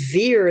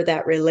 revere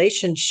that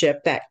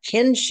relationship, that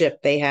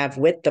kinship they have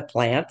with the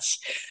plants,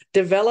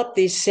 develop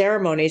these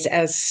ceremonies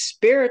as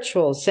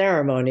spiritual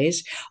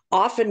ceremonies,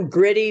 often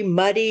gritty,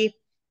 muddy,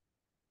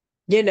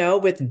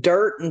 with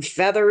dirt and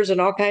feathers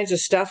and all kinds of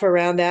stuff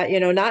around that,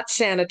 not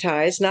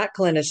sanitized, not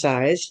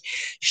clinicized,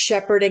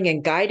 shepherding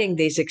and guiding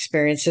these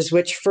experiences,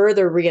 which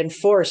further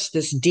reinforce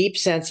this deep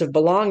sense of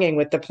belonging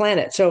with the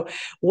planet. So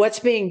what's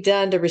being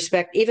done to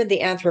respect even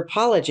the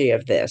anthropology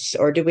of this?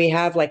 Or do we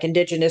have like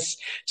indigenous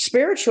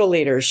spiritual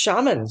leaders,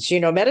 shamans,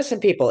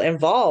 medicine people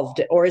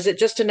involved? Or is it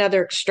just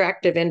another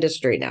extractive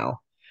industry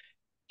now?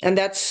 And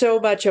that's so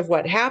much of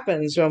what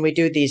happens when we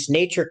do these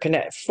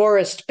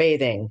forest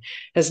bathing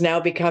has now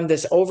become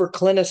this over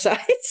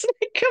clinicized.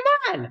 Like, come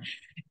on,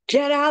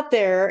 get out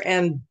there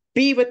and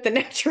be with the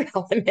natural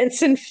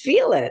elements and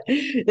feel it.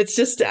 It's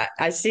just,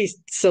 I see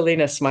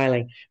Selena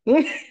smiling.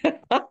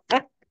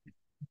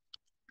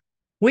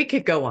 We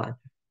could go on.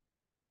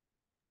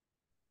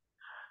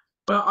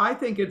 Well, I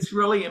think it's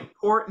really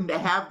important to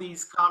have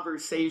these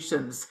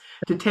conversations,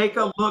 to take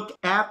a look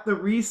at the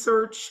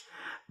research,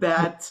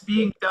 that's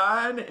being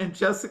done. And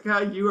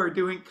Jessica, you are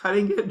doing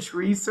cutting edge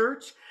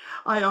research.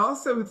 I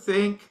also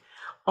think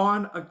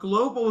on a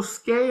global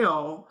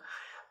scale,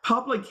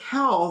 public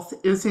health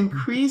is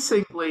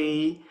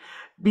increasingly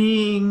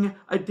being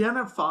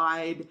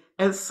identified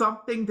as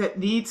something that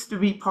needs to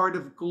be part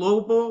of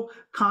global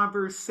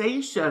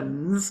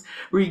conversations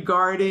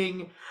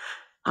regarding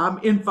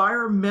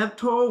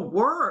environmental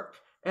work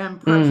and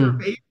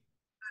preservation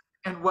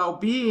and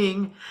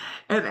well-being.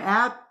 And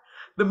at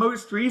the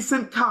most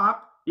recent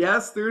COP,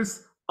 yes,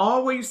 there's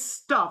always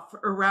stuff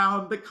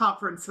around the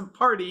conference and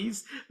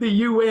parties, the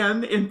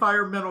UN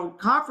environmental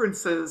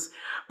conferences,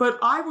 but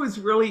I was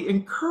really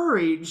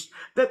encouraged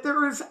that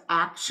there is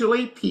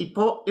actually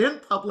people in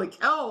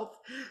public health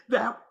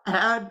that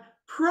had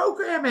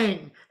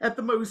programming at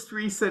the most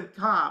recent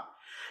COP.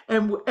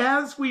 And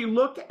as we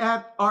look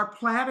at our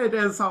planet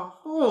as a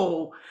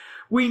whole,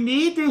 we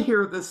need to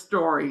hear the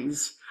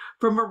stories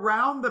from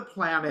around the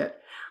planet.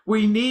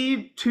 We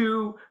need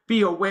to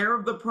be aware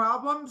of the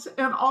problems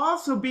and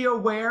also be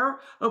aware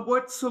of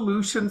what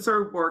solutions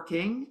are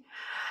working,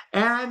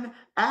 and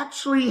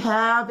actually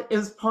have,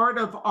 as part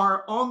of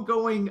our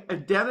ongoing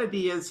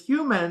identity as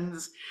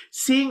humans,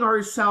 seeing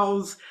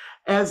ourselves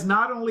as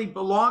not only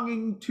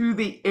belonging to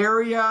the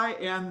area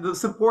and the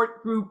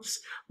support groups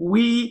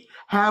we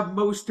have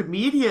most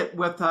immediate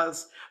with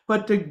us,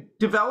 but to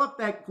develop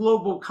that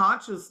global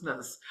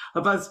consciousness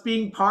of us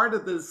being part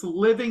of this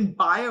living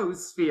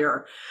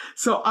biosphere.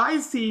 So I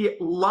see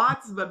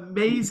lots of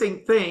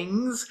amazing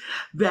things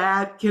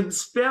that can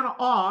spin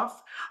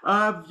off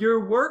of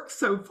your work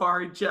so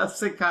far,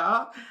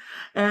 Jessica.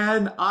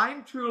 And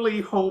I'm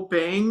truly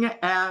hoping,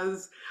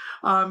 as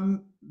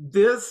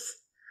this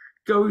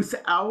goes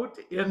out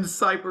in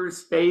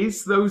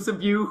cyberspace, those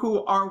of you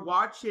who are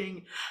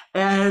watching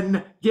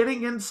and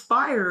getting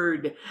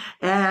inspired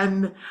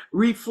and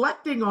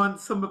reflecting on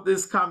some of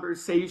this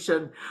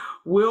conversation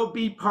will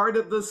be part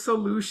of the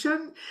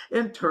solution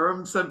in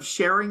terms of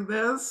sharing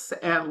this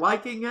and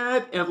liking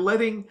it and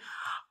letting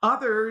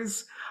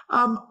others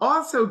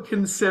also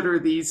consider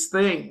these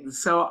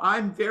things. So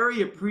I'm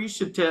very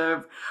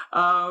appreciative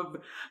of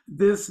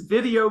this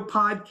video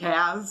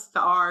podcast,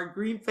 our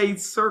Green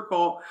Faith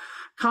Circle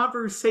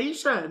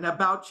conversation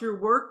about your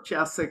work,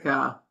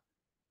 Jessica.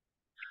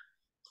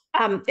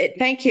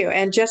 Thank you.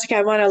 And Jessica,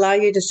 I want to allow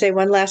you to say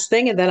one last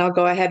thing, and then I'll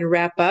go ahead and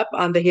wrap up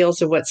on the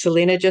heels of what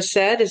Selena just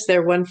said. Is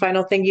there one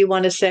final thing you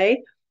want to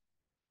say?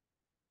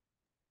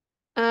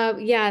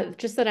 Yeah,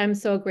 just that I'm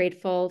so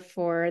grateful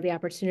for the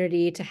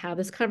opportunity to have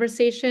this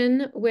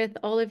conversation with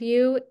all of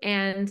you.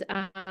 And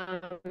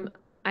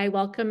I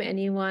welcome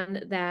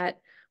anyone that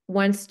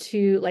wants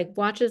to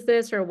watches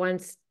this or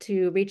wants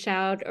to reach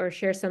out or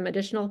share some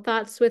additional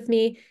thoughts with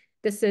me.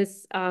 This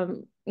is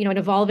an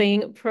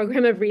evolving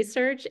program of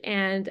research,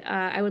 and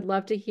I would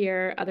love to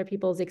hear other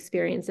people's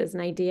experiences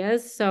and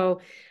ideas.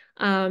 So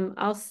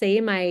I'll say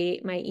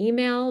my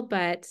email,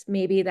 but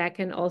maybe that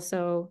can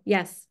also,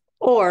 yes.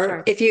 Or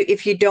Sure.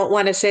 if you don't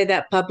want to say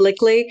that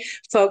publicly,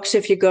 folks,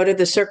 if you go to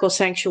the Circle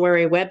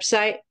Sanctuary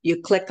website,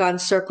 you click on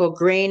Circle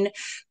Green,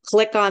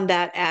 click on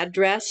that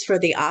address for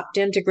the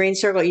opt-in to Green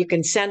Circle. You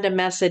can send a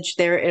message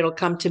there. It'll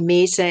come to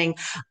me saying,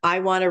 I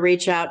want to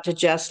reach out to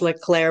Jess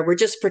LeClair. We're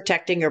just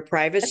protecting your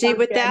privacy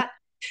with that.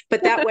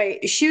 But that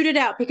way, shoot it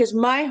out, because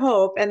my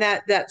hope, and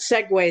that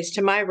segues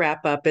to my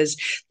wrap up, is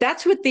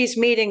that's what these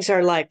meetings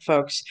are like,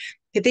 folks.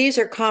 These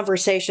are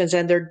conversations,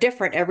 and they're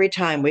different every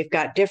time. We've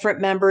got different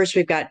members,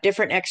 we've got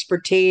different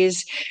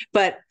expertise,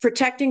 but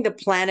protecting the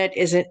planet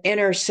is an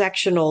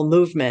intersectional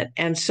movement.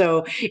 And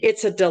so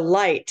it's a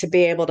delight to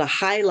be able to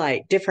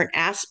highlight different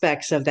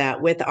aspects of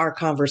that with our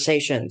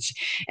conversations.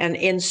 And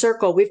in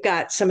Circle, we've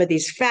got some of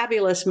these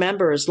fabulous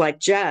members like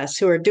Jess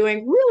who are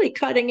doing really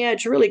cutting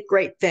edge, really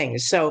great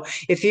things. So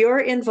if you're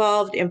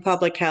involved in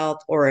public health,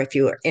 or if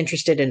you are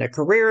interested in a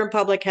career in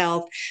public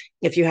health,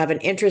 if you have an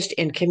interest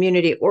in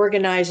community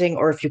organizing,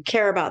 or if you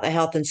care about the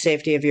health and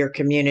safety of your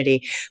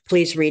community,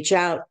 please reach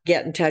out,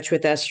 get in touch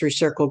with us through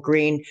Circle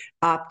Green,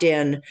 opt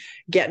in,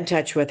 get in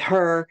touch with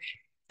her,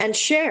 and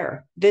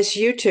share this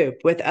YouTube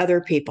with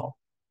other people.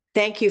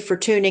 Thank you for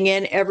tuning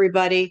in,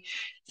 everybody.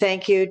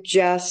 Thank you,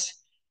 Jess,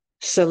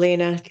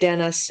 Selena,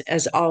 Dennis,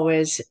 as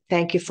always.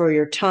 Thank you for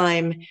your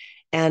time.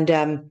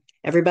 And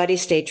everybody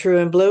stay true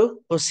and blue.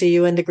 We'll see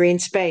you in the green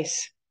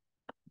space.